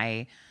everybody. And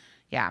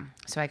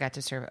so I got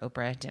to serve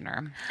Oprah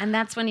dinner. And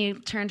that's when you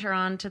turned her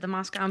on to the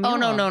Moscow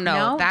Mule. Oh,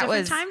 no. That Different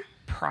was time?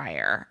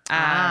 prior.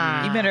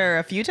 You met her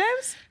a few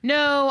times?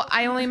 No,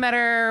 I only met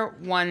her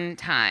one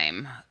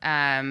time.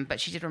 But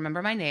she did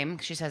remember my name.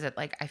 She says it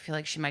like, I feel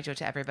like she might do it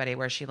to everybody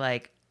where she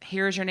like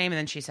hears your name and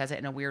then she says it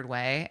in a weird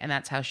way. And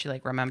that's how she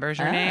like remembers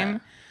your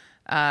name.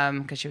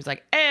 Because she was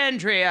like,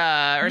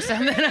 Andrea or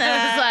something.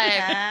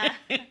 I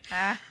was like,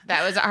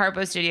 that was at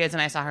Harpo Studios.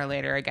 And I saw her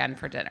later again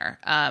for dinner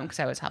because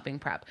I was helping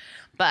prep.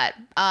 But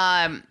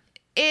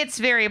it's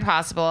very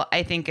possible.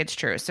 I think it's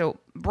true. So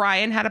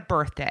Brian had a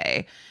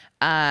birthday.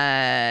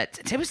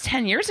 It was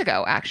 10 years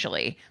ago,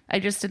 actually. I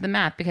just did the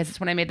math because it's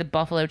when I made the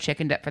buffalo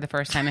chicken dip for the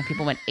first time and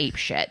people went ape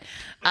shit.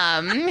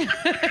 We'll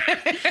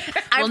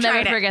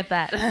never forget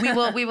that.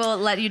 We will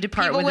let you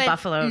depart People with the went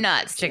buffalo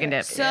nuts. chicken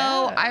dip. So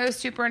I was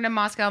super into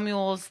Moscow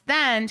Mules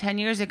then 10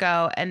 years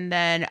ago. And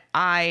then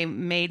I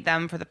made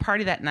them for the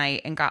party that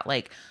night and got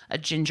like a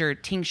ginger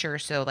tincture.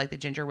 So like the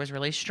ginger was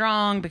really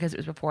strong because it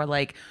was before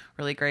like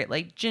really great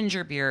like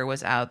ginger beer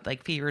was out.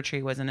 Like Fever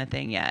Tree wasn't a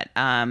thing yet.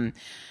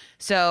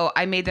 So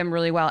I made them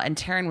really well. And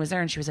Taryn was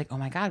there and she was like, oh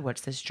my God,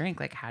 what's this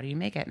drink? Like, how do you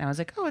make it? And I was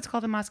like, oh, it's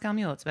called a Moscow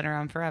Mule. It's been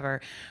around forever,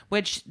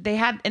 which they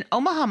had in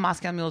Omaha.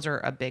 Moscow Mules are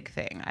a big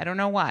thing. I don't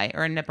know why,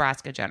 or in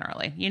Nebraska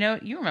generally. You know,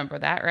 you remember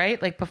that, right?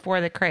 Like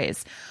before the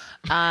craze.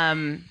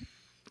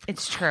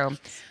 It's true.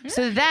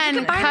 So then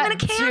you can buy them in a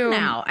can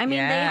now. I mean,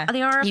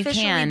 they are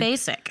officially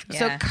basic. Yeah.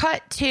 So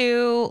cut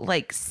to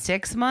like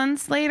 6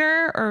 months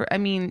later, or I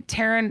mean,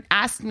 Taryn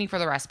asked me for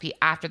the recipe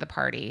after the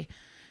party.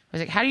 I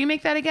was like, how do you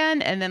make that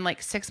again? And then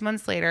like 6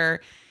 months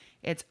later,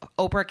 it's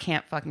Oprah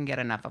can't fucking get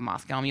enough of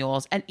Moscow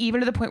Mules. And even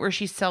to the point where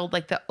she sold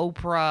like the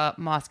Oprah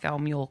Moscow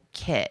Mule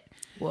kit.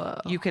 Whoa.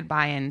 You could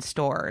buy in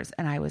stores.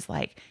 And I was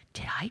like,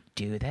 did I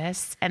do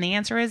this? And the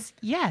answer is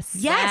yes.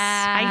 Yes.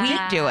 I did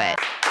do it.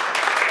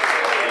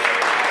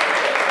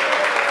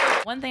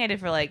 One thing I did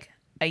for like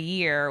a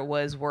year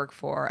was work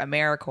for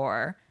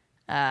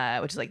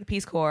AmeriCorps, which is like the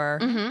Peace Corps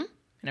in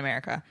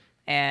America.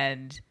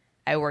 And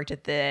I worked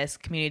at this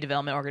community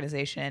development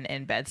organization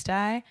in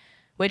Bed-Stuy,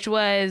 which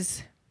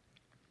was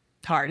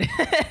hard.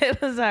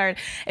 It was hard.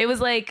 It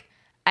was like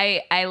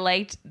I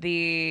liked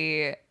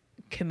the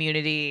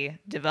community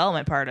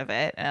development part of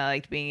it. And I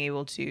liked being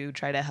able to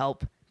try to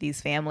help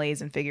these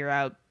families and figure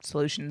out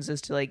solutions as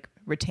to like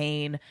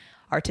retain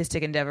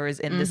artistic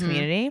endeavors in this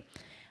community.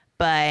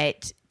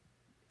 But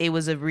it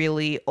was a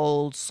really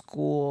old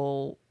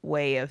school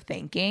way of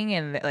thinking,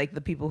 and like the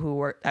people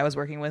who I was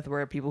working with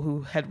were people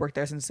who had worked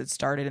there since it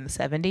started in the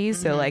 70s.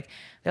 So like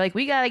they're like,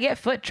 we gotta get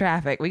foot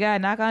traffic, we gotta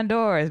knock on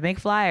doors, make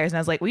flyers, and I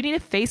was like, we need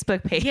a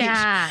Facebook page,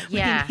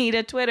 we need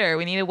a Twitter,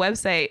 we need a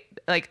website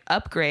like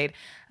upgrade.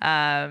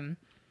 And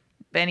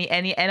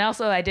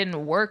also I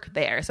didn't work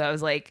there, so I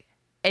was like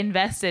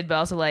invested, but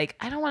also like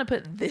I don't want to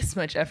put this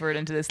much effort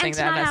into this thing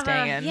that I'm not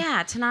staying in.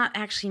 Yeah, to not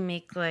actually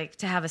make like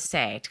to have a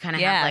say, to kind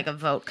of have like a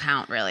vote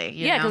count, really.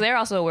 Yeah, because they're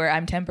also where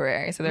I'm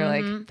temporary, so they're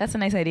like, that's a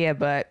nice idea,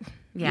 but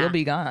you'll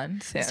be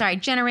gone soon. Sorry,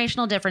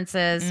 generational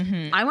differences.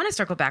 I want to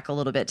circle back a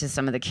little bit to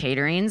some of the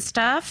catering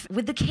stuff.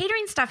 With the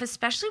catering stuff,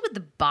 especially with the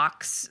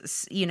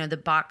box,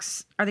 the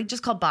box, are they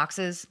just called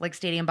boxes, like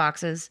stadium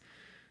boxes?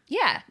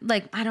 Yeah.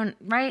 Like, I don't,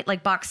 right?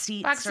 Like box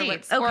seats? Box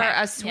seats. Okay. Or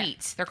a suite.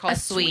 Yeah. They're called a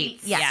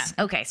suite. Yes.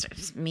 Yeah. Okay. So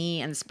it's me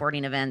and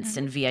sporting events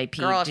and VIP.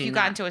 Girl, if you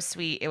got into a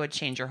suite, it would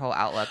change your whole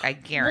outlook. I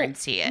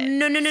guarantee it.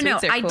 No.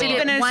 Suites are I cool. did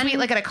Even it in a one suite,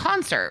 like at a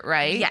concert,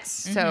 right? Yes.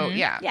 So,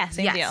 yeah. Yeah,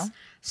 same deal.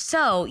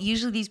 So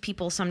usually these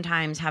people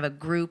sometimes have a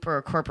group or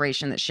a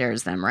corporation that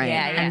shares them, right?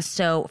 Yeah, yeah. And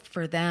so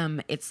for them,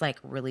 it's like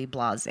really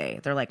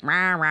blasé. They're like,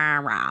 rah, rah,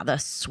 rah, the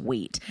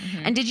sweet.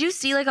 And did you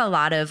see like a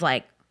lot of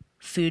like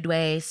food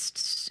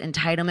waste,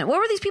 entitlement? What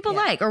were these people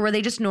like? Or were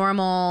they just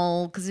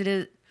normal? Because it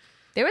is...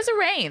 There was a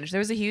range. There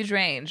was a huge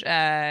range.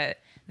 There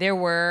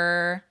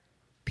were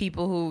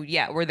people who,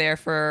 were there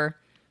for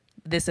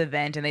this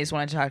event and they just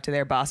wanted to talk to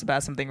their boss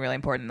about something really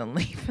important and then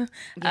leave.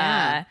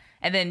 Yeah.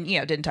 And then,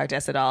 didn't talk to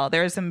us at all.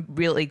 There were some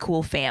really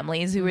cool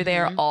families who were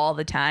there all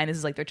the time. This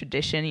is like their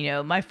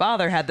tradition. My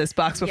father had this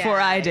box before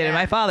I did, and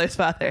my father's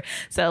father.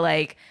 So,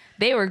 like,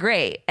 they were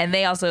great. And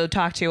they also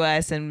talked to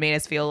us and made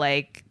us feel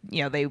like,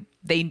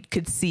 they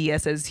could see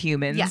us as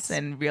humans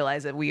and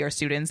realize that we are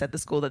students at the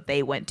school that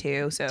they went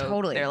to. So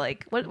Totally. they're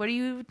like, what are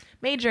you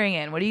majoring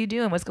in? What are you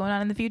doing? What's going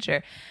on in the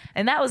future?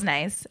 And that was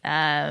nice.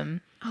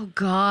 Oh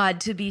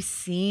God, to be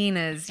seen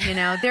as,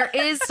 there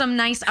is some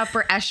nice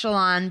upper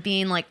echelon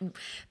being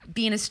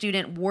a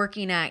student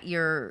working at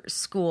your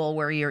school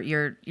where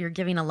you're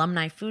giving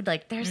alumni food.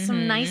 Like there's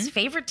some nice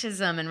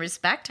favoritism and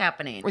respect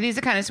happening. Were these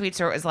the kind of suites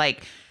where it was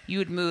like you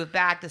would move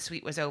back, the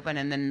suite was open,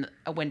 and then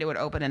a window would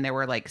open, and there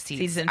were like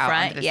seats in out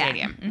front? onto the Yeah.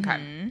 stadium?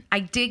 Okay. I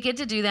did get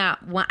to do that,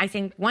 I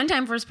think, one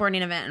time for a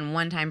sporting event and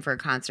one time for a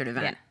concert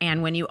event. Yeah.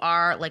 And when you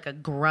are like a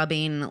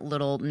grubbing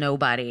little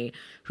nobody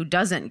who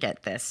doesn't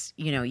get this,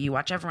 you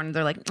watch everyone,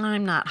 they're like,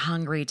 I'm not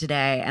hungry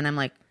today. And I'm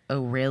like,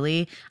 oh,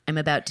 really? I'm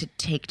about to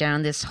take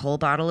down this whole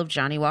bottle of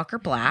Johnny Walker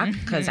Black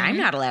because I'm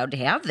not allowed to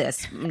have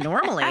this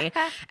normally.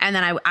 And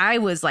then I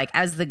was like,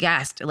 as the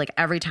guest, like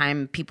every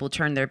time people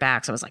turned their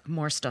backs, I was like,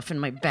 more stuff in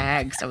my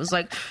bags. I was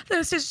like,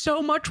 this is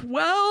so much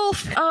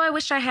wealth. Oh, I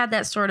wish I had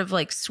that sort of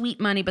like sweet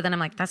money. But then I'm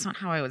like, that's not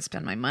how I would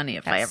spend my money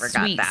if I ever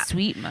got that.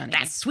 Sweet money.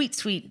 That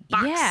sweet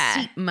box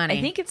seat money.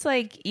 I think it's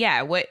like,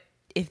 what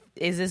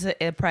is this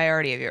a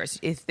priority of yours?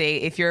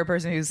 If you're a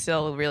person who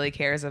still really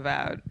cares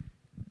about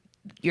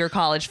your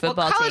college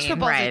football college team,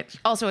 football right. is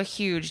also a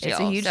huge deal. It's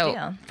a huge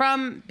deal.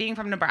 From being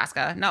from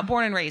Nebraska, not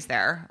born and raised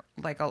there,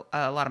 like a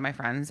lot of my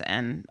friends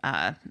and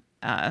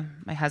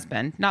my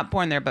husband, not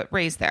born there but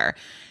raised there.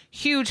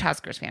 Huge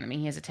Huskers fan. I mean,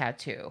 he has a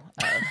tattoo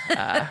of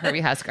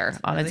Herbie Husker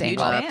on his huge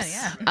ankle.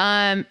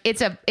 fan,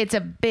 It's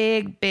a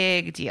big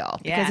deal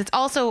because it's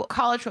also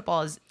college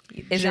football is a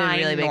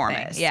really big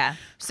ginormous. thing. Yeah.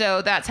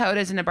 So that's how it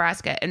is in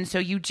Nebraska, and so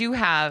you do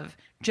have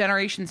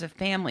generations of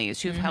families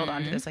who've held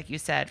on to this, like you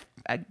said,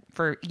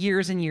 for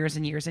years and years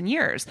and years and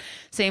years.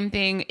 Same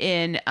thing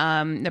in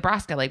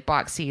Nebraska, like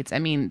box seats. I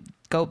mean,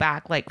 go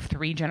back like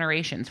 4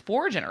 generations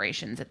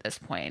at this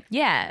point.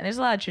 Yeah, and there's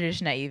a lot of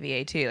tradition at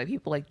UVA too. Like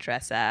people like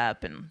dress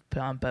up and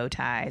put on bow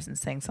ties and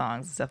sing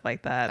songs and stuff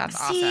like that.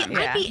 That's See, awesome.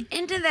 I'd be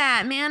into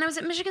that, man. I was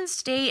at Michigan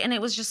State, and it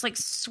was just like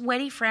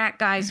sweaty frat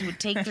guys who would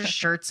take their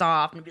shirts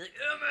off and be like,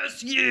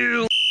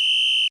 MSU.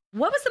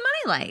 What was the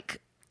money like?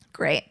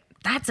 Great.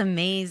 That's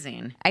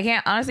amazing.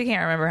 I honestly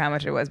can't remember how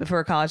much it was, but for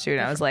a college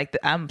student, I was like,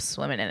 I'm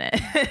swimming in it.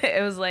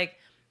 It was like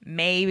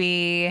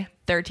maybe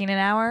 $13 an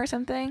hour or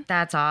something.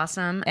 That's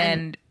awesome.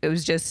 And it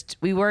was just,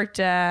 we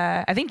worked,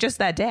 I think just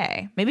that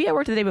day. Maybe I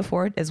worked the day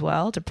before as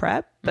well to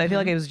prep, but I feel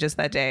like it was just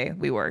that day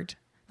we worked,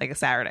 like a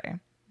Saturday,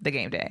 the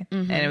game day.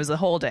 And it was the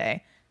whole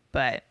day,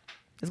 but it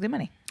was good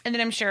money. And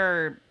then I'm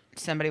sure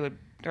somebody would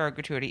throw a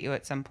gratuity at you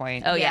at some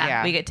point. Oh,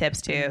 yeah. We get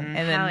tips too. And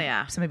then Hell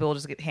yeah. some people will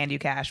just hand you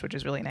cash, which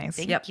is really nice.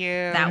 Thank you.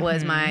 That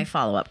was my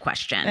follow-up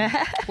question.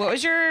 What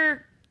was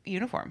your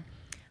uniform?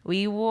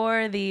 We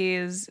wore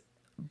these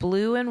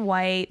blue and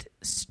white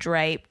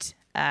striped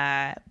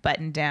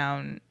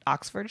button-down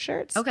Oxford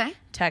shirts. Okay.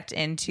 Tucked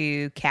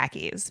into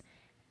khakis.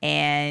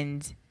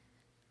 And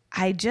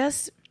I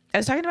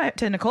was talking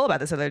to Nicole about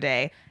this the other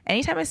day.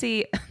 Anytime I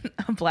see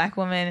a black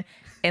woman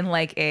in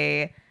like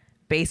a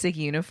basic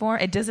uniform,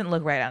 it doesn't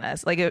look right on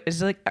us. Like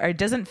it's like, or it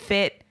doesn't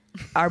fit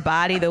our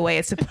body the way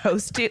it's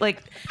supposed to.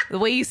 Like the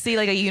way you see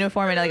like a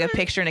uniform in like a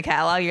picture in a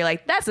catalog, you're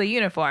like, that's a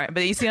uniform.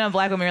 But you see it on a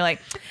black woman, you're like,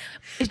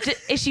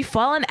 is she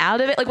falling out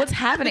of it? Like what's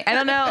happening? I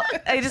don't know.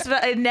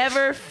 It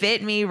never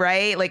fit me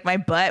right. Like my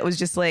butt was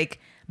just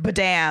like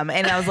badam,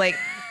 and I was like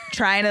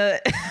trying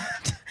to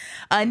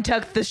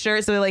untuck the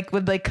shirt so it like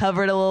would like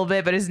cover it a little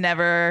bit, but it's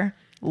never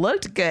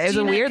looked good. It was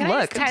a weird can look.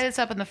 I just tie this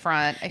up in the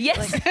front? I feel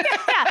Yes. like-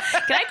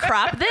 Can I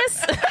crop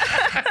this?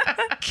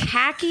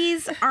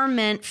 Khakis are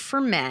meant for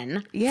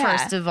men, Yeah.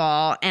 first of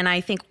all, and I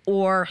think,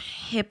 or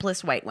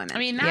hipless white women. I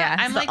mean, Yeah,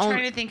 I'm it's like the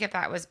trying to think if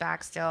that was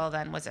back still.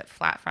 Then was it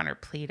flat front or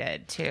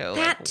pleated too?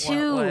 that Like,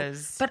 too. What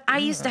was, But I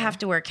used to have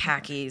to wear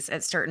khakis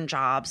at certain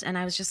jobs, and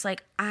I was just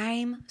like,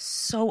 I'm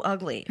so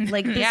ugly.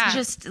 Like this, Yeah.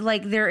 just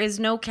like there is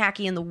no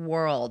khaki in the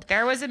world.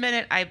 There was a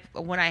minute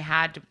when I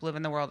had to live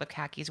in the world of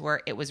khakis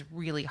where it was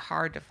really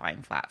hard to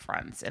find flat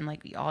fronts, and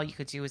like all you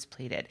could do was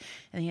pleated,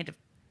 and you had to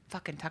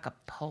fucking tuck a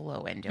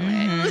polo into it,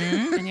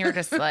 and you're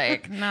just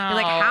like, no. You're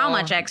like, how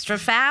much extra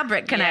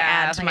fabric can I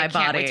add to my I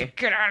can't wait body? to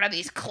get out of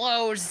these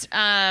clothes.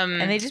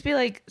 And they just be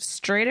like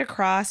straight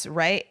across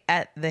right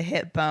at the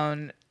hip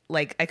bone.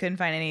 Like I couldn't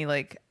find any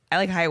like, I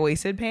like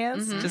high-waisted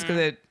pants just because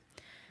it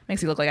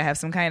makes me look like I have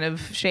some kind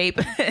of shape.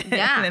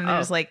 Yeah. And then they're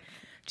just like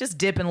just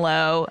dipping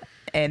low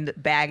and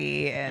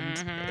baggy,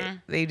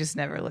 and they just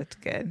never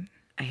looked good.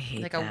 I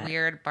hate Like that. a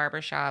weird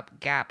barbershop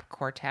Gap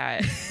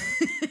quartet.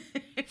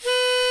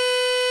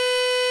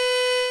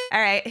 All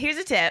right, here's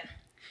a tip.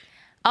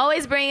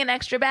 Always bring an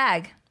extra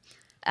bag.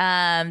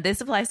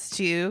 This applies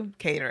to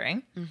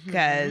catering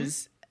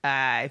because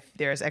if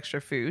there's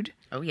extra food,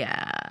 Oh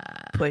yeah.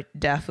 put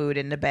the food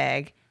in the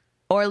bag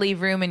or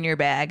leave room in your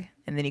bag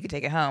and then you can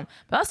take it home.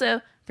 But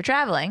also for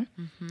traveling,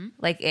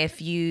 like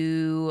if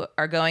you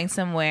are going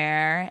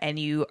somewhere and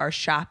you are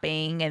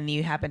shopping and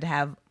you happen to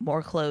have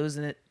more clothes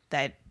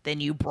than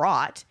you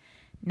brought,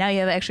 now you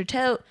have an extra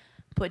tote,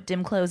 put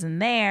dim clothes in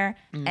there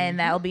and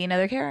that'll be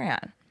another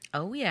carry-on.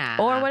 Oh yeah.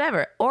 Or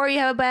whatever. Or you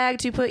have a bag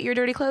to put your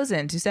dirty clothes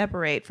in to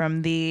separate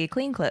from the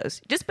clean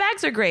clothes. Just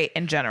bags are great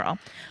in general.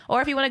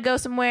 Or if you want to go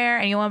somewhere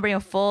and you want to bring a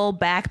full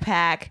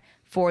backpack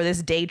for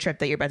this day trip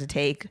that you're about to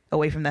take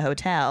away from the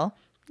hotel,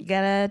 you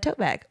got a tote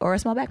bag or a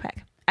small backpack.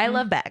 I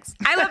love bags.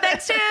 I love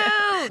bags too.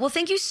 Well,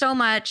 thank you so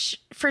much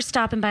for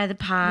stopping by the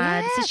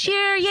pod.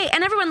 Sasheer, yay.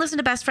 And everyone listen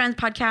to Best Friends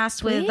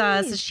podcast with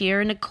Sasheer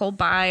and Nicole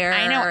Byer.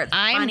 I know It's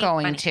I'm funny,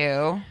 going funny.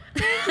 to.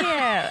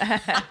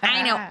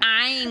 I know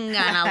I'm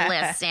gonna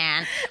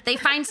listen. They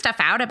find stuff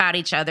out about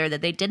each other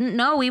that they didn't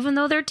know, even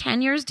though they're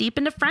 10 years deep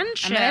into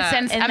friendship. I'm gonna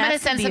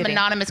that's send the some beauty.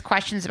 anonymous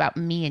questions about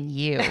me and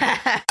you.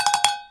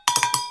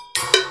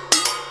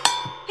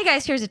 Hey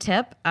guys, here's a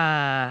tip.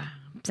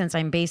 Since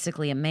I'm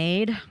basically a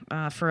maid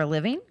for a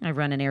living, I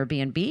run an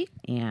Airbnb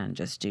and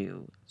just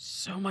do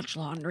so much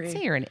laundry.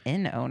 Say you're an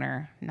inn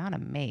owner, not a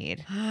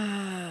maid.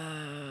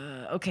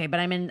 Okay, but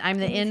I'm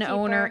the inn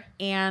owner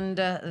and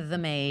the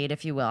maid,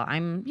 if you will.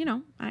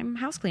 I'm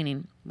house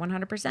cleaning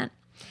 100%.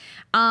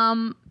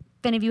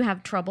 If any of you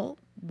have trouble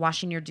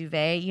washing your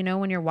duvet,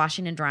 when you're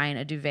washing and drying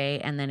a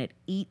duvet and then it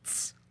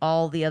eats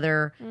all the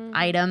other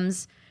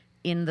items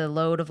in the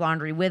load of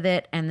laundry with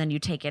it, and then you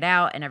take it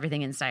out and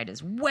everything inside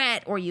is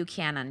wet or you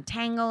can't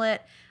untangle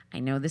it. I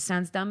know this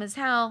sounds dumb as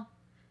hell.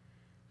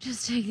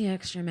 Just take the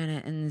extra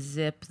minute and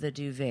zip the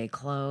duvet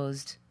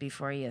closed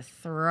before you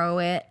throw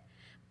it.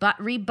 But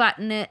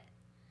rebutton it,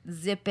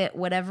 zip it,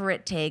 whatever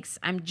it takes.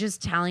 I'm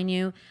just telling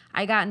you,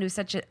 I got into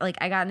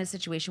a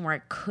situation where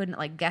I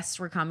couldn't, guests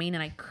were coming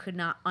and I could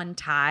not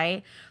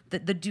untie. The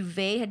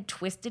duvet had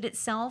twisted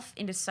itself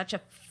into such a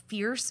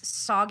fierce,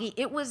 soggy,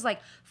 it was like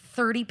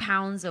 30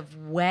 pounds of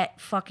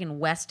wet fucking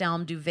West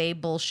Elm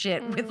duvet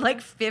bullshit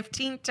with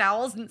 15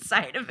 towels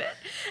inside of it.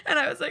 And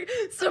I was like,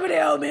 somebody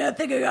help me, I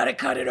think I gotta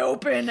cut it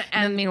open.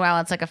 And meanwhile,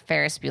 it's like a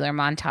Ferris Bueller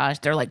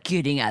montage. They're like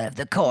getting out of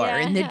the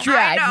car in the I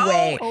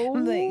driveway.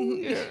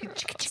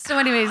 So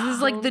anyways, this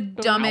is like the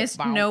dumbest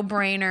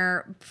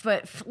no-brainer.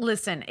 But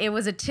listen, it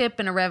was a tip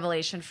and a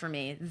revelation for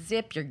me.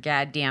 Zip your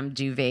goddamn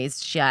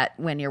duvets shut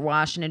when you're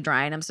washing and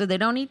drying them so they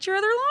don't eat your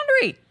other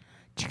laundry.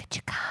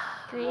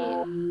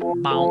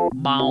 Bow,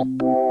 bow.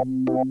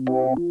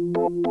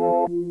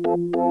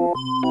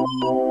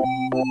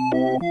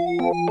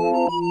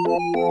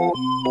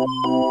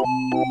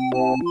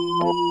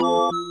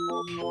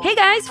 Hey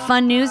guys,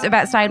 fun news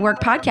about Sidework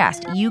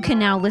Podcast. You can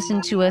now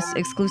listen to us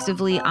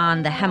exclusively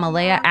on the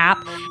Himalaya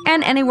app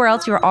and anywhere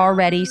else you're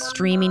already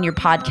streaming your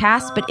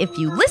podcast. But if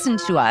you listen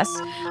to us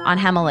on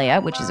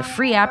Himalaya, which is a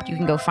free app you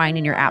can go find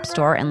in your app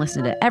store and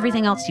listen to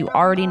everything else you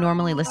already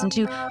normally listen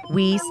to,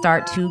 we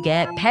start to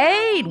get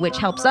paid, which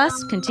helps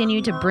us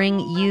continue to bring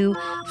you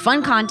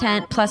fun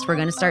content. Plus, we're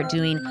going to start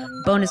doing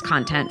bonus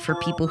content for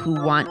people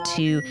who want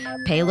to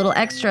pay a little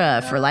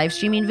extra for live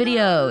streaming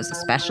videos,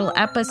 special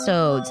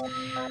episodes,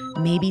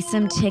 maybe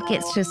some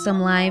tickets to some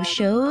live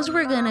shows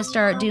we're going to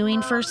start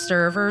doing for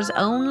servers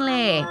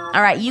only.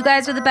 All right, you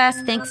guys are the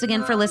best. Thanks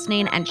again for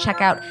listening, and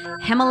check out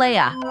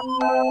Himalaya.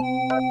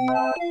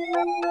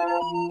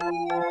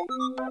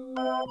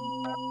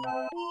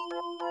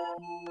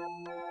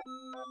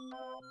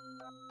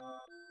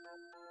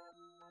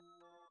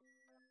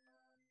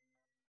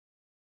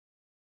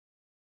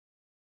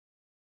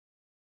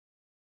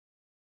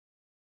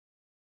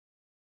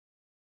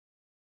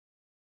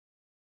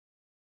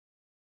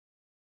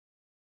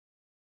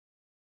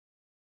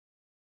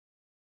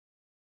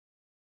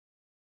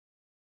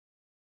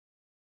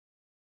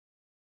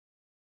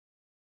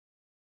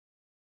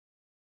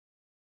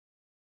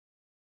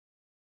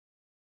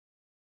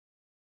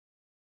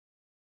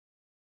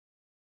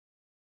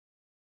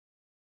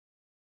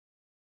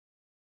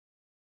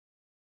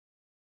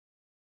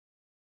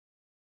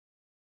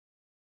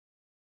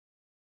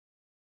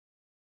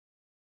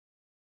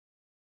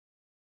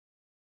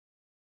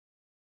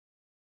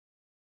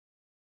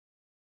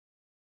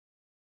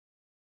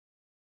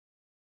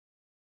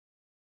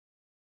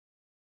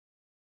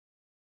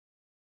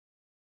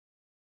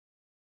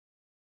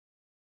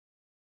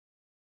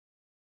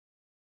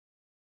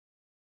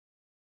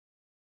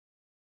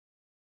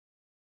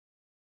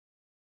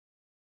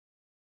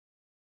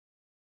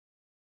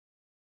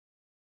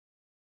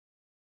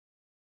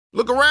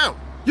 Look around.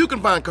 You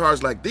can find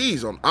cars like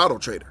these on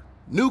AutoTrader.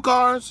 New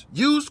cars,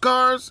 used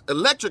cars,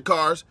 electric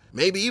cars,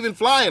 maybe even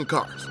flying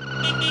cars.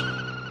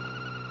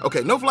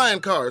 Okay, no flying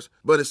cars,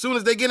 but as soon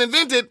as they get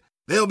invented,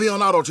 they'll be on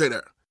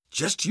AutoTrader.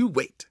 Just you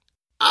wait.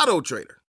 Auto Trader.